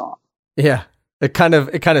for the song. Yeah. It kind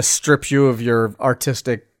of strips you of your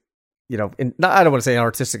artistic, you know, I don't want to say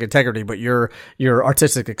artistic integrity, but your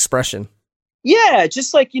artistic expression. Yeah.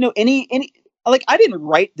 Just like, you know, any, like, I didn't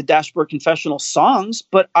write the Dashboard Confessional songs,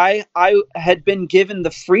 but I had been given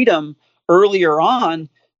the freedom earlier on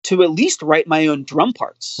to at least write my own drum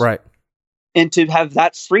parts. Right. And to have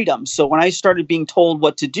that freedom. So when I started being told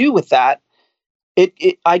what to do with that,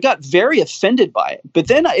 I got very offended by it. But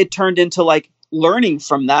then it turned into like learning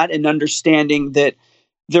from that and understanding that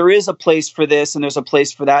there is a place for this and there's a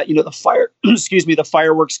place for that. You know, the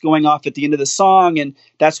fireworks going off at the end of the song, and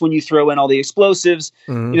that's when you throw in all the explosives,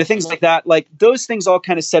 Mm-hmm. you know, things like that. Like, those things all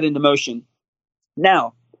kind of set into motion.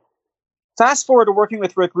 Now, fast forward to working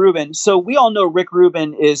with Rick Rubin. So we all know Rick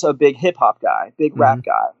Rubin is a big hip hop guy, big rap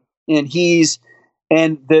guy. And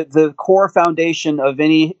the core foundation of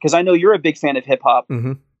because I know you're a big fan of hip hop,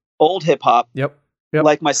 old hip hop, yep,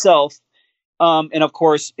 like myself. And of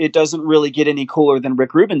course, it doesn't really get any cooler than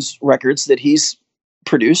Rick Rubin's records that he's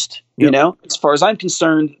produced. You know, as far as I'm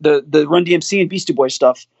concerned, the Run DMC and Beastie Boys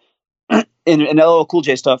stuff and LL Cool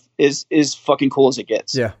J stuff is fucking cool as it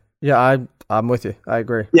gets. Yeah, I'm with you. I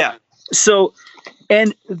agree. Yeah. So,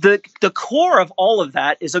 and the core of all of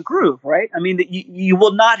that is a groove, right? I mean, you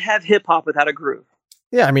will not have hip hop without a groove.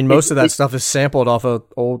 Yeah, I mean, most of that stuff is sampled off of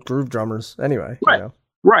old groove drummers anyway. Right, you know?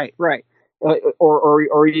 right.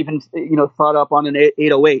 Or even, thought up on an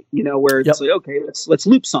 808, where it's like, okay, let's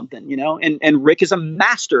loop something, and Rick is a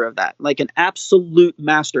master of that, like an absolute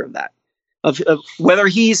master of that, of whether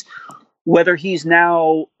he's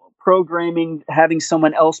now programming, having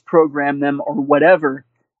someone else program them or whatever,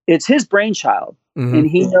 it's his brainchild. And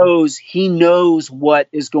he knows what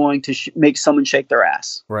is going to make someone shake their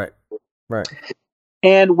ass. Right.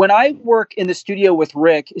 And when I work in the studio with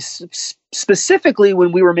Rick, specifically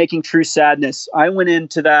when we were making True Sadness, I went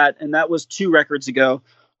into that, and that was 2 records ago.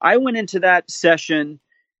 I went into that session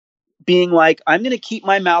being like, I'm going to keep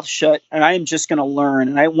my mouth shut and I am just going to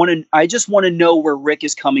learn. And I just want to know where Rick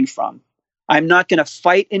is coming from. I'm not going to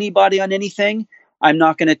fight anybody on anything. I'm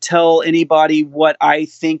not going to tell anybody what I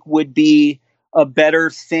think would be a better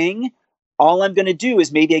thing. All I'm going to do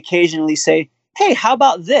is maybe occasionally say, hey, how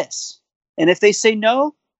about this? And if they say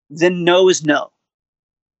no, then no is no.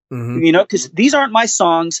 Because these aren't my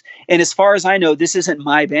songs. And as far as I know, this isn't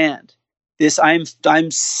my band.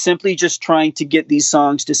 I'm simply just trying to get these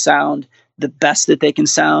songs to sound the best that they can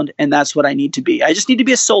sound. And that's what I need to be. I just need to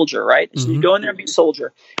be a soldier, right? I just need to go in there and be a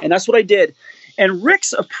soldier. And that's what I did. And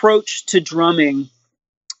Rick's approach to drumming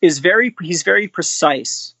is he's very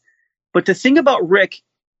precise. But the thing about Rick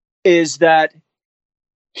is that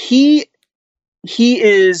he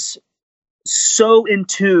is so in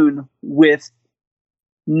tune with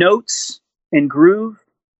notes and groove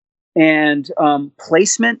and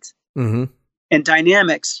placement and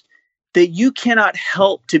dynamics that you cannot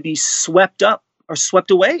help to be swept up or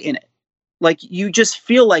swept away in it. Like you just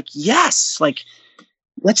feel like, yes, like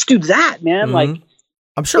let's do that, man. Like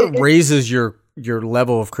I'm sure it raises your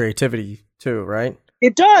level of creativity too, right?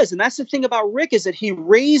 It does. And that's the thing about Rick is that he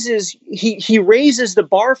raises the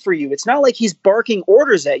bar for you. It's not like he's barking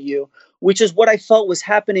orders at you, which is what I felt was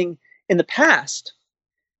happening in the past.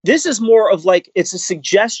 This is more of like, it's a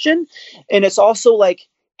suggestion. And it's also like,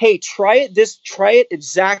 hey, try it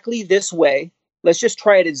exactly this way. Let's just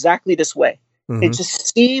try it exactly this way and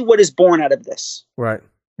just see what is born out of this. Right.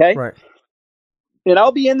 Okay. Right. And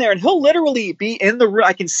I'll be in there and he'll literally be in the room.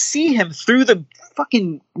 I can see him through the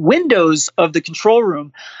fucking windows of the control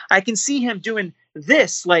room. I can see him doing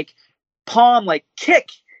this, like palm, like kick.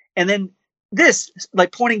 And then this,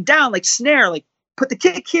 like pointing down, like snare, like put the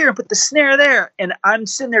kick here and put the snare there. And I'm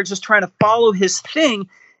sitting there just trying to follow his thing.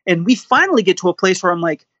 And we finally get to a place where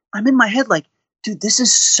I'm in my head like, dude, this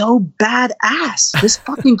is so badass. This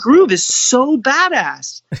fucking groove is so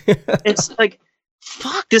badass. It's like,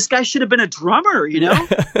 fuck, this guy should have been a drummer,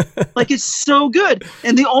 like it's so good.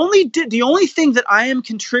 And the only thing that I am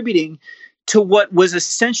contributing to what was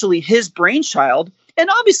essentially his brainchild, and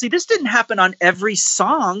obviously this didn't happen on every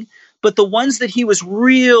song, but the ones that he was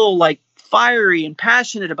real, like fiery and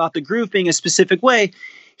passionate about the groove being a specific way,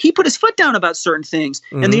 he put his foot down about certain things.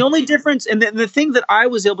 And the only difference, and the thing that I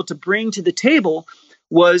was able to bring to the table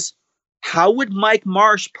was, how would Mike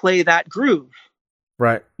Marsh play that groove?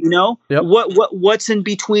 Right. Yep. What's in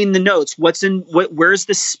between the notes? Where's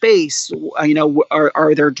the space?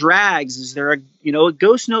 Are there drags? Is there a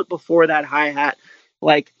ghost note before that hi-hat?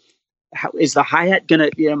 Like, how is the hi-hat gonna,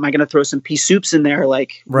 am I gonna throw some pea soups in there?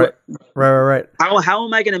 Like, right. How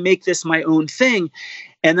am I gonna make this my own thing?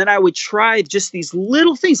 And then I would try just these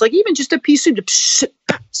little things, like even just a pea soup,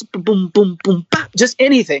 boom, boom, boom, just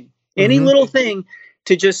anything, any little thing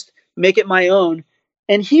to just make it my own.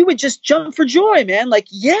 And he would just jump for joy, man. Like,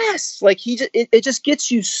 yes, like it just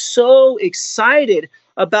gets you so excited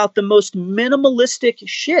about the most minimalistic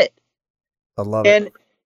shit. I love it. And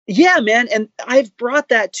yeah, man. And I've brought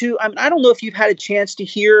that to, I don't know if you've had a chance to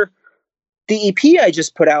hear the EP I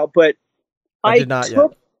just put out, but I did not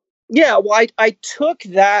yet. Yeah. Well, I took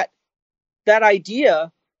that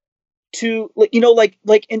idea to,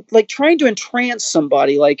 like trying to entrance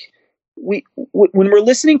somebody. Like, when we're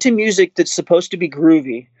listening to music that's supposed to be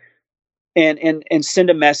groovy and send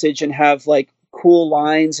a message and have like cool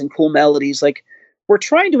lines and cool melodies, like we're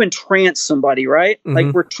trying to entrance somebody, right?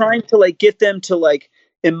 Like we're trying to like get them to like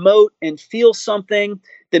emote and feel something.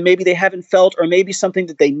 that maybe they haven't felt, or maybe something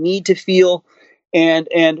that they need to feel, and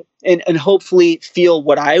hopefully feel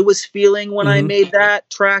what I was feeling when I made that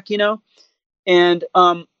track, you know. And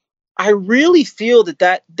I really feel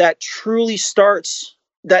that truly starts,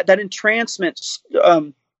 that entrancement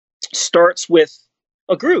starts with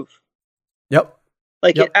a groove. Yep.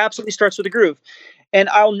 Like it absolutely starts with a groove. And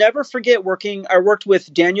I'll never forget I worked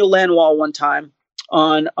with Daniel Lanois one time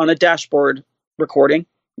on a Dashboard recording,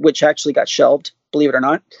 which actually got shelved, believe it or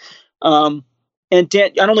not. And I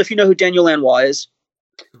don't know if you know who Daniel Lanois is.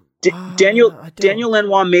 Daniel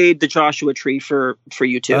Lanois made the Joshua Tree for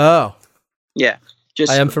U2. Oh. Yeah.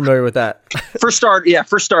 I am familiar with that. for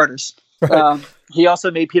starters. Right. He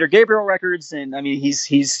also made Peter Gabriel records, and I mean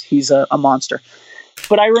he's a monster.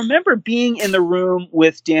 But I remember being in the room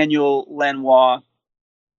with Daniel Lanois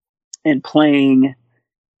and playing,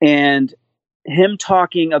 and him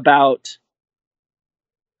talking about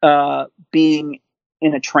being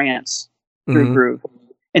in a trance through groove.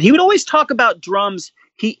 And he would always talk about drums.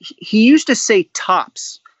 He used to say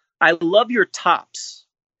tops. I love your tops,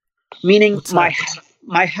 meaning my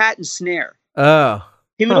hat and snare. Oh.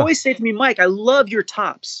 He would always say to me, Mike, I love your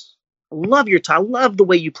tops. I love the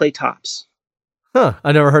way you play tops. Huh.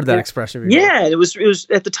 I never heard that expression before. Yeah, it was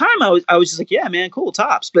at the time I was just like, yeah, man, cool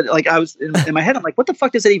tops. But like I was in my head, I'm like, what the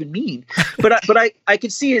fuck does that even mean? But I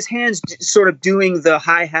could see his hands sort of doing the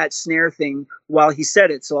hi-hat snare thing while he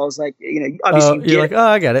said it. So I was like, you know, obviously you you're like,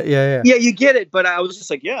 I get it. Yeah. Yeah, you get it. But I was just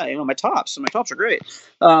like, yeah, you know, my tops are great.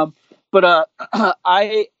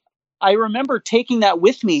 I remember taking that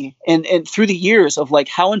with me and through the years of like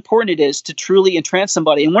how important it is to truly entrance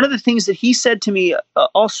somebody. And one of the things that he said to me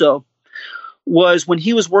also was when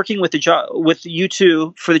he was working with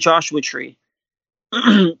U2 for the Joshua Tree,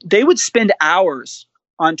 they would spend hours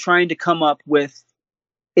on trying to come up with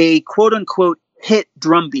a quote unquote hit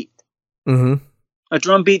drum beat, a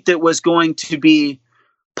drum beat that was going to be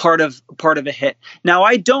part of a hit. Now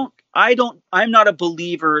I'm not a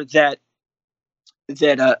believer that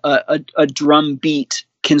a drum beat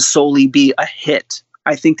can solely be a hit.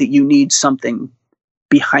 I think that you need something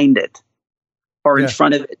behind it or in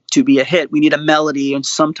front of it to be a hit. We need a melody and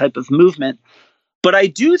some type of movement. But I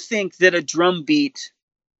do think that a drum beat,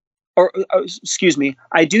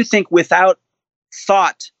 I do think without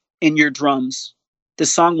thought in your drums, the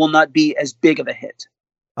song will not be as big of a hit.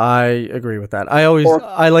 I agree with that. I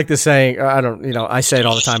like the saying, I say it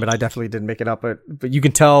all the time, but I definitely didn't make it up, but you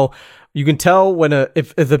can tell when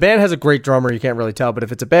if the band has a great drummer, you can't really tell, but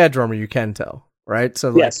if it's a bad drummer, you can tell, right? So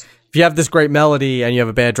like, if you have this great melody and you have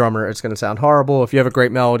a bad drummer, it's going to sound horrible. If you have a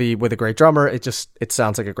great melody with a great drummer, it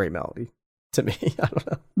sounds like a great melody to me. I don't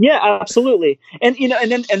know. Yeah, absolutely. And you know, and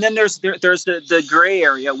then there's the gray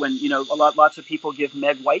area when, you know, lots of people give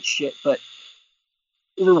Meg White shit, but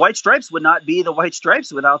the White Stripes would not be the White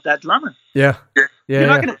Stripes without that drummer. Yeah. You're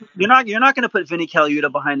not gonna put Vinnie Colaiuta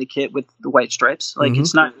behind the kit with the White Stripes. Like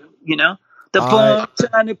it's not, you know, the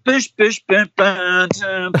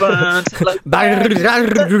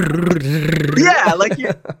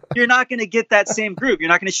you're not gonna get that same groove. You're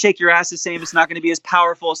not gonna shake your ass the same. It's not gonna be as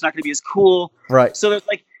powerful. It's not gonna be as cool. Right. So there's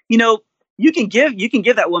like, you know, you can give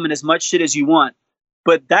that woman as much shit as you want,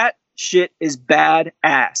 but that shit is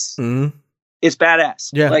badass. It's badass.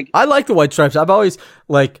 Yeah. Like, I like the White Stripes. I've always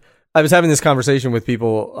I was having this conversation with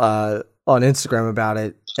people on Instagram about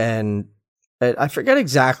it, and I forget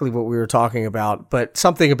exactly what we were talking about, but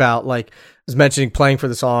something about like I was mentioning playing for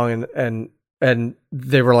the song, and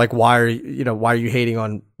they were like, why are you hating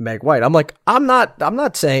on Meg White? I'm like, I'm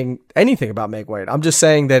not saying anything about Meg White. I'm just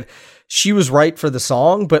saying that she was right for the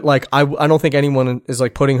song, but like I don't think anyone is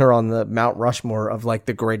like putting her on the Mount Rushmore of like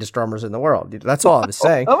the greatest drummers in the world. That's all I was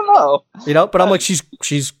saying. Oh no. You know, but I'm like,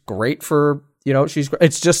 she's great for, you know,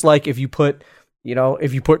 it's just like if you put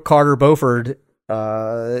Carter Beauford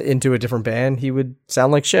into a different band, he would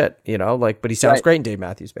sound like shit, you know, like, but he sounds great in Dave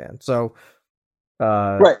Matthews Band. So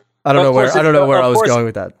right. I don't know where I was going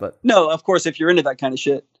with that, but no, of course, if you're into that kind of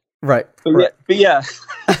shit. Right. But yeah.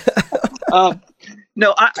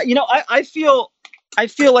 No, I feel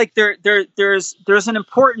like there's an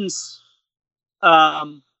importance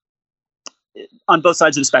on both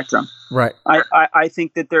sides of the spectrum. Right. I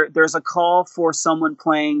think that there's a call for someone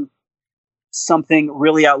playing something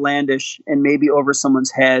really outlandish and maybe over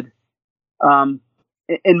someone's head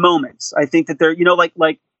in moments. I think that they're, you know,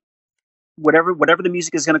 like whatever the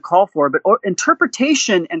music is going to call for, but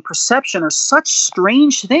interpretation and perception are such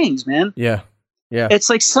strange things, man. Yeah. Yeah. It's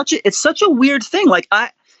like such a weird thing. Like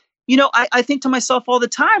I think to myself all the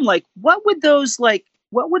time, like, what would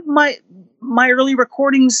my early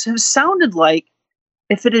recordings have sounded like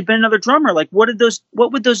if it had been another drummer, like what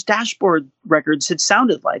would those Dashboard records had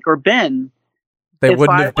sounded like or been? They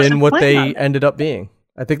wouldn't have been what they ended up being.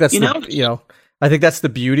 I think that's I think that's the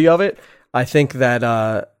beauty of it. I think that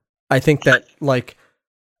like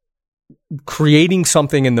creating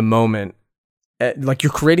something in the moment, like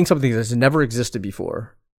you're creating something that's never existed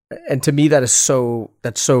before. And to me, that's so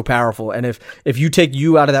powerful. And if you take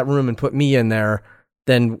you out of that room and put me in there,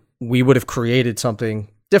 then we would have created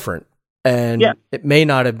something different. And it may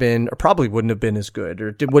not have been, or probably wouldn't have been as good, or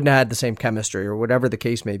it wouldn't have had the same chemistry, or whatever the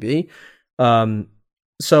case may be.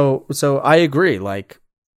 So I agree. Like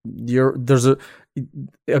there's a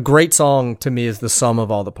great song to me is the sum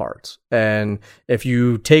of all the parts. And if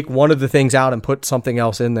you take one of the things out and put something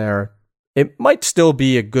else in there, it might still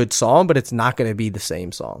be a good song, but it's not going to be the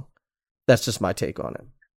same song. That's just my take on it.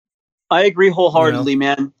 I agree wholeheartedly,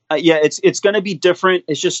 man. It's going to be different.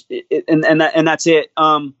 It's just, and that's it.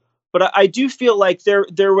 But I do feel like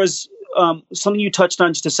there was something you touched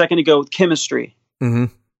on just a second ago with chemistry. Mm-hmm.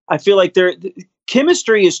 I feel like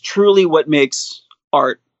chemistry is truly what makes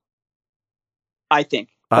art. I think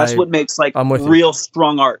that's what makes like real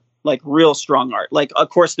strong art. Like real strong art. Like, of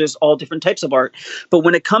course, there's all different types of art, but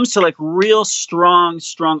when it comes to like real strong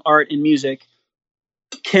art in music,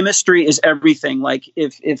 chemistry is everything. Like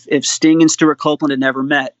if Sting and Stuart Copeland had never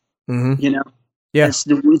met, mm-hmm. you know, yes,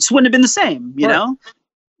 it wouldn't have been the same. You know,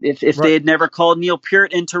 if they had never called Neil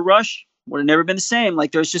Peart into Rush, would have never been the same.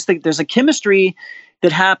 Like there's a chemistry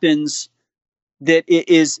that happens that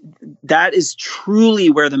is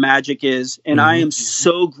truly where the magic is, and mm-hmm. I am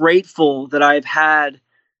so grateful that I've had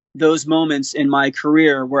those moments in my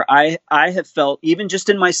career where I have felt, even just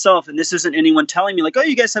in myself, and this isn't anyone telling me like, oh,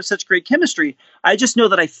 you guys have such great chemistry. I just know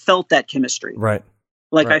that I felt that chemistry. Right.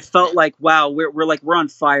 Like I felt like, wow, we're on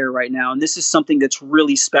fire right now. And this is something that's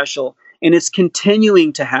really special. And it's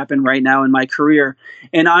continuing to happen right now in my career.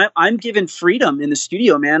 And I'm given freedom in the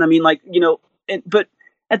studio, man. I mean, like, you know, but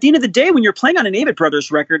at the end of the day, when you're playing on an Avett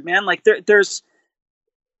Brothers record, man, like there's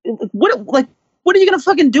what are you gonna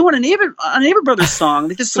fucking do on an Avett Brothers song?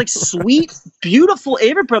 Like this like sweet, beautiful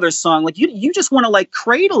Avett Brothers song. Like you just want to like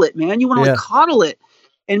cradle it, man. You want to like coddle it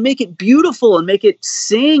and make it beautiful and make it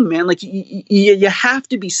sing, man. Like you have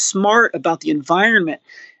to be smart about the environment.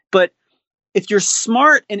 But if you're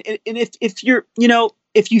smart and if you're, you know,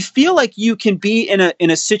 if you feel like you can be in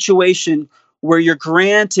a situation where you're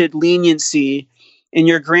granted leniency and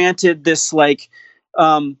you're granted this like,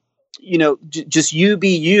 you know, just you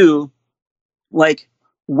be you. Like,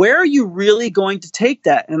 where are you really going to take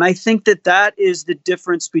that? And I think that is the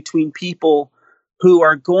difference between people who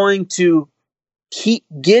are going to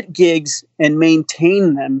get gigs and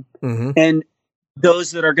maintain them, mm-hmm. and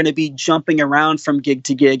those that are going to be jumping around from gig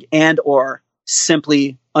to gig and or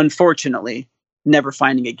simply, unfortunately, never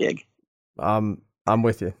finding a gig. I'm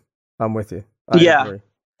with you. I agree.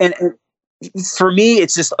 And for me,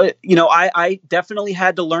 it's just, you know, I definitely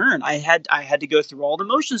had to learn. I had to go through all the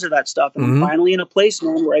motions of that stuff. And mm-hmm. I'm finally in a place,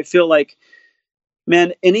 man, where I feel like,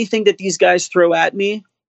 man, anything that these guys throw at me,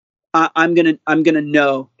 I'm going to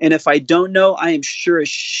know. And if I don't know, I am sure as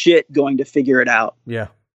shit going to figure it out. Yeah.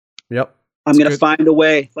 Yep. I'm going to find a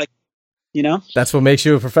way, like, you know, that's what makes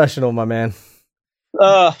you a professional, my man.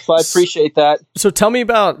 I appreciate that. So tell me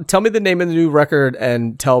the name of the new record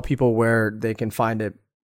and tell people where they can find it.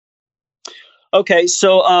 Okay,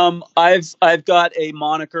 so I've got a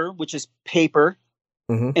moniker, which is Paper,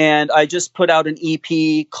 mm-hmm. and I just put out an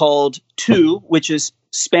EP called Two, which is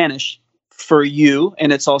Spanish for you,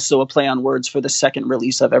 and it's also a play on words for the second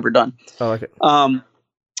release I've ever done. Oh, okay.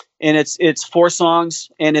 And it's 4 songs,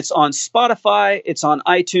 and it's on Spotify, it's on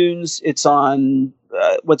iTunes, it's on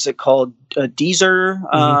what's it called, Deezer.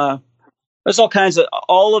 Mm-hmm. There's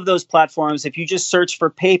all of those platforms. If you just search for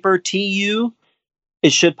Paper, TU,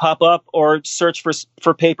 it should pop up, or search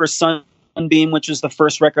for Paper Sunbeam, which was the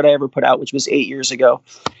first record I ever put out, which was 8 years ago.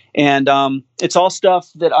 And it's all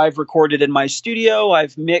stuff that I've recorded in my studio.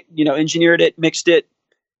 I've engineered it, mixed it,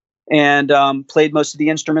 and played most of the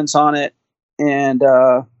instruments on it. And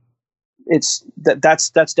that's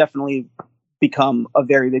definitely become a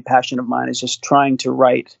very big passion of mine, is just trying to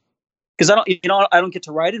write. Because I don't get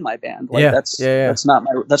to write in my band. Like that's not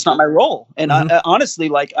my role. And mm-hmm. Honestly,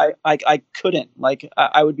 like I couldn't. Like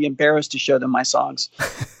I would be embarrassed to show them my songs.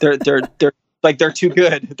 They're like they're too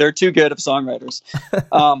good. They're too good of songwriters.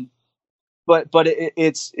 But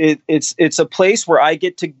it's a place where I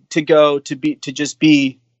get to go to just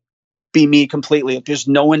be me completely. If there's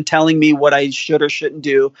no one telling me what I should or shouldn't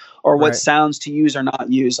do, or what sounds to use or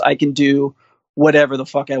not use, I can do whatever the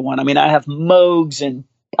fuck I want. I mean, I have Moogs, and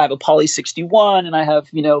I have a Poly 61, and I have,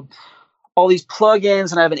 you know, all these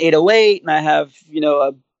plugins, and I have an 808, and I have,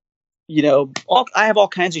 I have all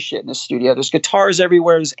kinds of shit in the studio. There's guitars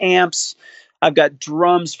everywhere. There's amps. I've got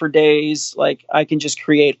drums for days. Like, I can just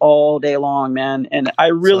create all day long, man. And I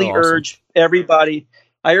really urge everybody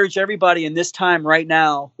in this time right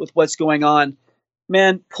now with what's going on,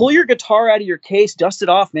 man, pull your guitar out of your case, dust it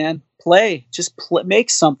off, man. Play, make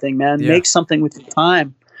something, man. Yeah. Make something with your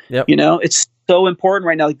time. Yep. It's so important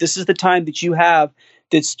right now. Like, this is the time that you have.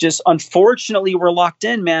 That's just, unfortunately, we're locked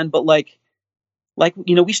in, man. But like,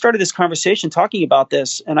 we started this conversation talking about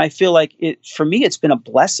this, and I feel like for me, it's been a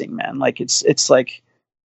blessing, man. Like, it's like,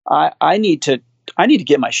 I need to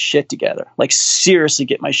get my shit together. Like, seriously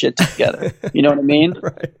get my shit together. You know what I mean?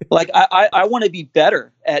 Right. Like, I want to be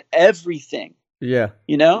better at everything. Yeah.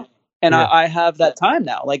 And I have that time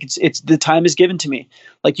now. Like, it's the time is given to me.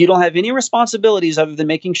 Like, you don't have any responsibilities other than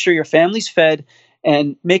making sure your family's fed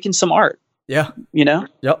and making some art. Yeah.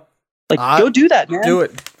 Yep. Like, go do that, man. Do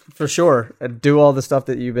it for sure. And do all the stuff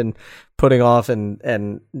that you've been putting off and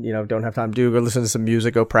don't have time to do. Go listen to some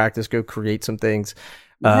music, go practice, go create some things.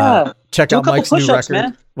 Check out Mike's new record.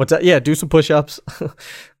 Man. What's that? Yeah, do some push-ups.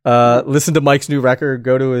 Listen to Mike's new record.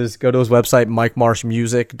 Go to his website,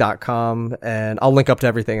 MikeMarshMusic.com, and I'll link up to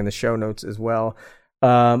everything in the show notes as well.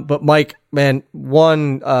 But Mike, man,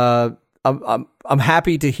 I'm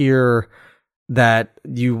happy to hear that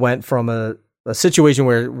you went from a situation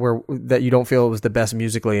where that you don't feel it was the best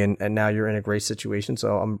musically, and now you're in a great situation.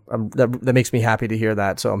 So that makes me happy to hear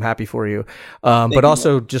that. So I'm happy for you. But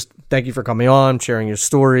also just thank you for coming on, sharing your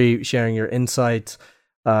story, sharing your insights,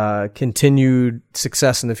 continued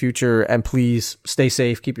success in the future, and please stay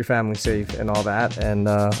safe, keep your family safe and all that. And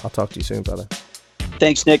I'll talk to you soon, brother.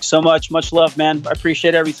 Thanks, Nick, so much. Much love, man. I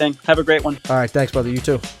appreciate everything. Have a great one. All right. Thanks, brother. You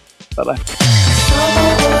too. Bye-bye. Some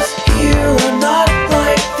of us here are not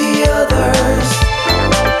like the others.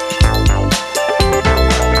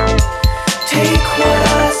 Take what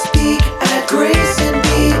I speak at grace and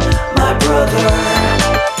be my brother.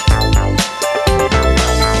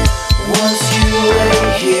 Once you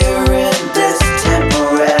lay here in this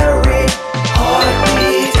temporary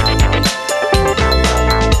heartbeat,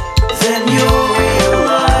 then you'll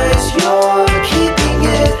realize you're keeping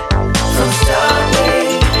it from stopping.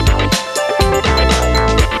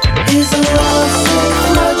 Is a lovesick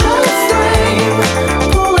fragile frame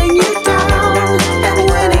pulling you down and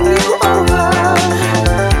winning you over?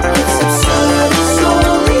 It's absurd, it's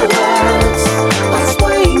only words are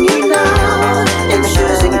swaying you now and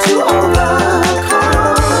choosing to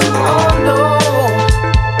overcome. Oh no.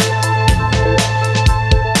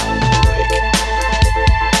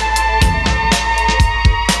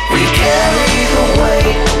 We carry the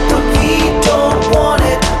weight, but we don't want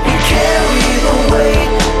it. We carry the weight,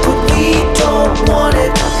 but we don't want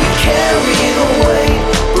it. We carry the weight,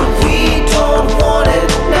 but we don't want it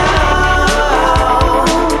now.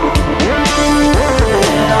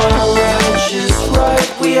 And our range is right.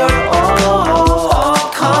 We are all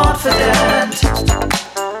confident.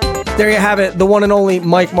 There you have it, the one and only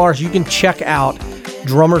Mike Marsh. You can check out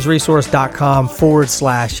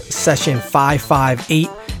drummersresource.com/session 558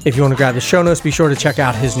 if you want to grab the show notes. Be sure to check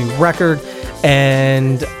out his new record.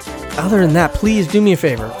 And other than that, please do me a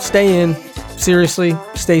favor. Stay in. Seriously,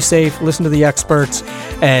 stay safe. Listen to the experts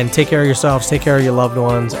and take care of yourselves. Take care of your loved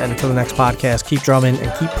ones. And until the next podcast, keep drumming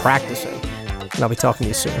and keep practicing. And I'll be talking to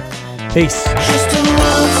you soon. Peace. Just a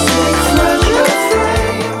lovesick fragile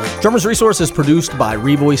frame. Drummers Resource is produced by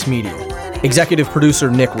Revoice Media. Executive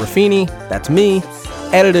producer Nick Ruffini, that's me.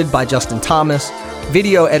 Edited by Justin Thomas.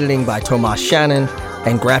 Video editing by Tomas Shannon.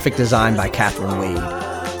 And graphic design by Catherine Wade.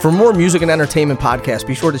 For more music and entertainment podcasts,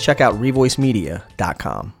 be sure to check out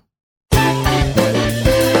revoicemedia.com.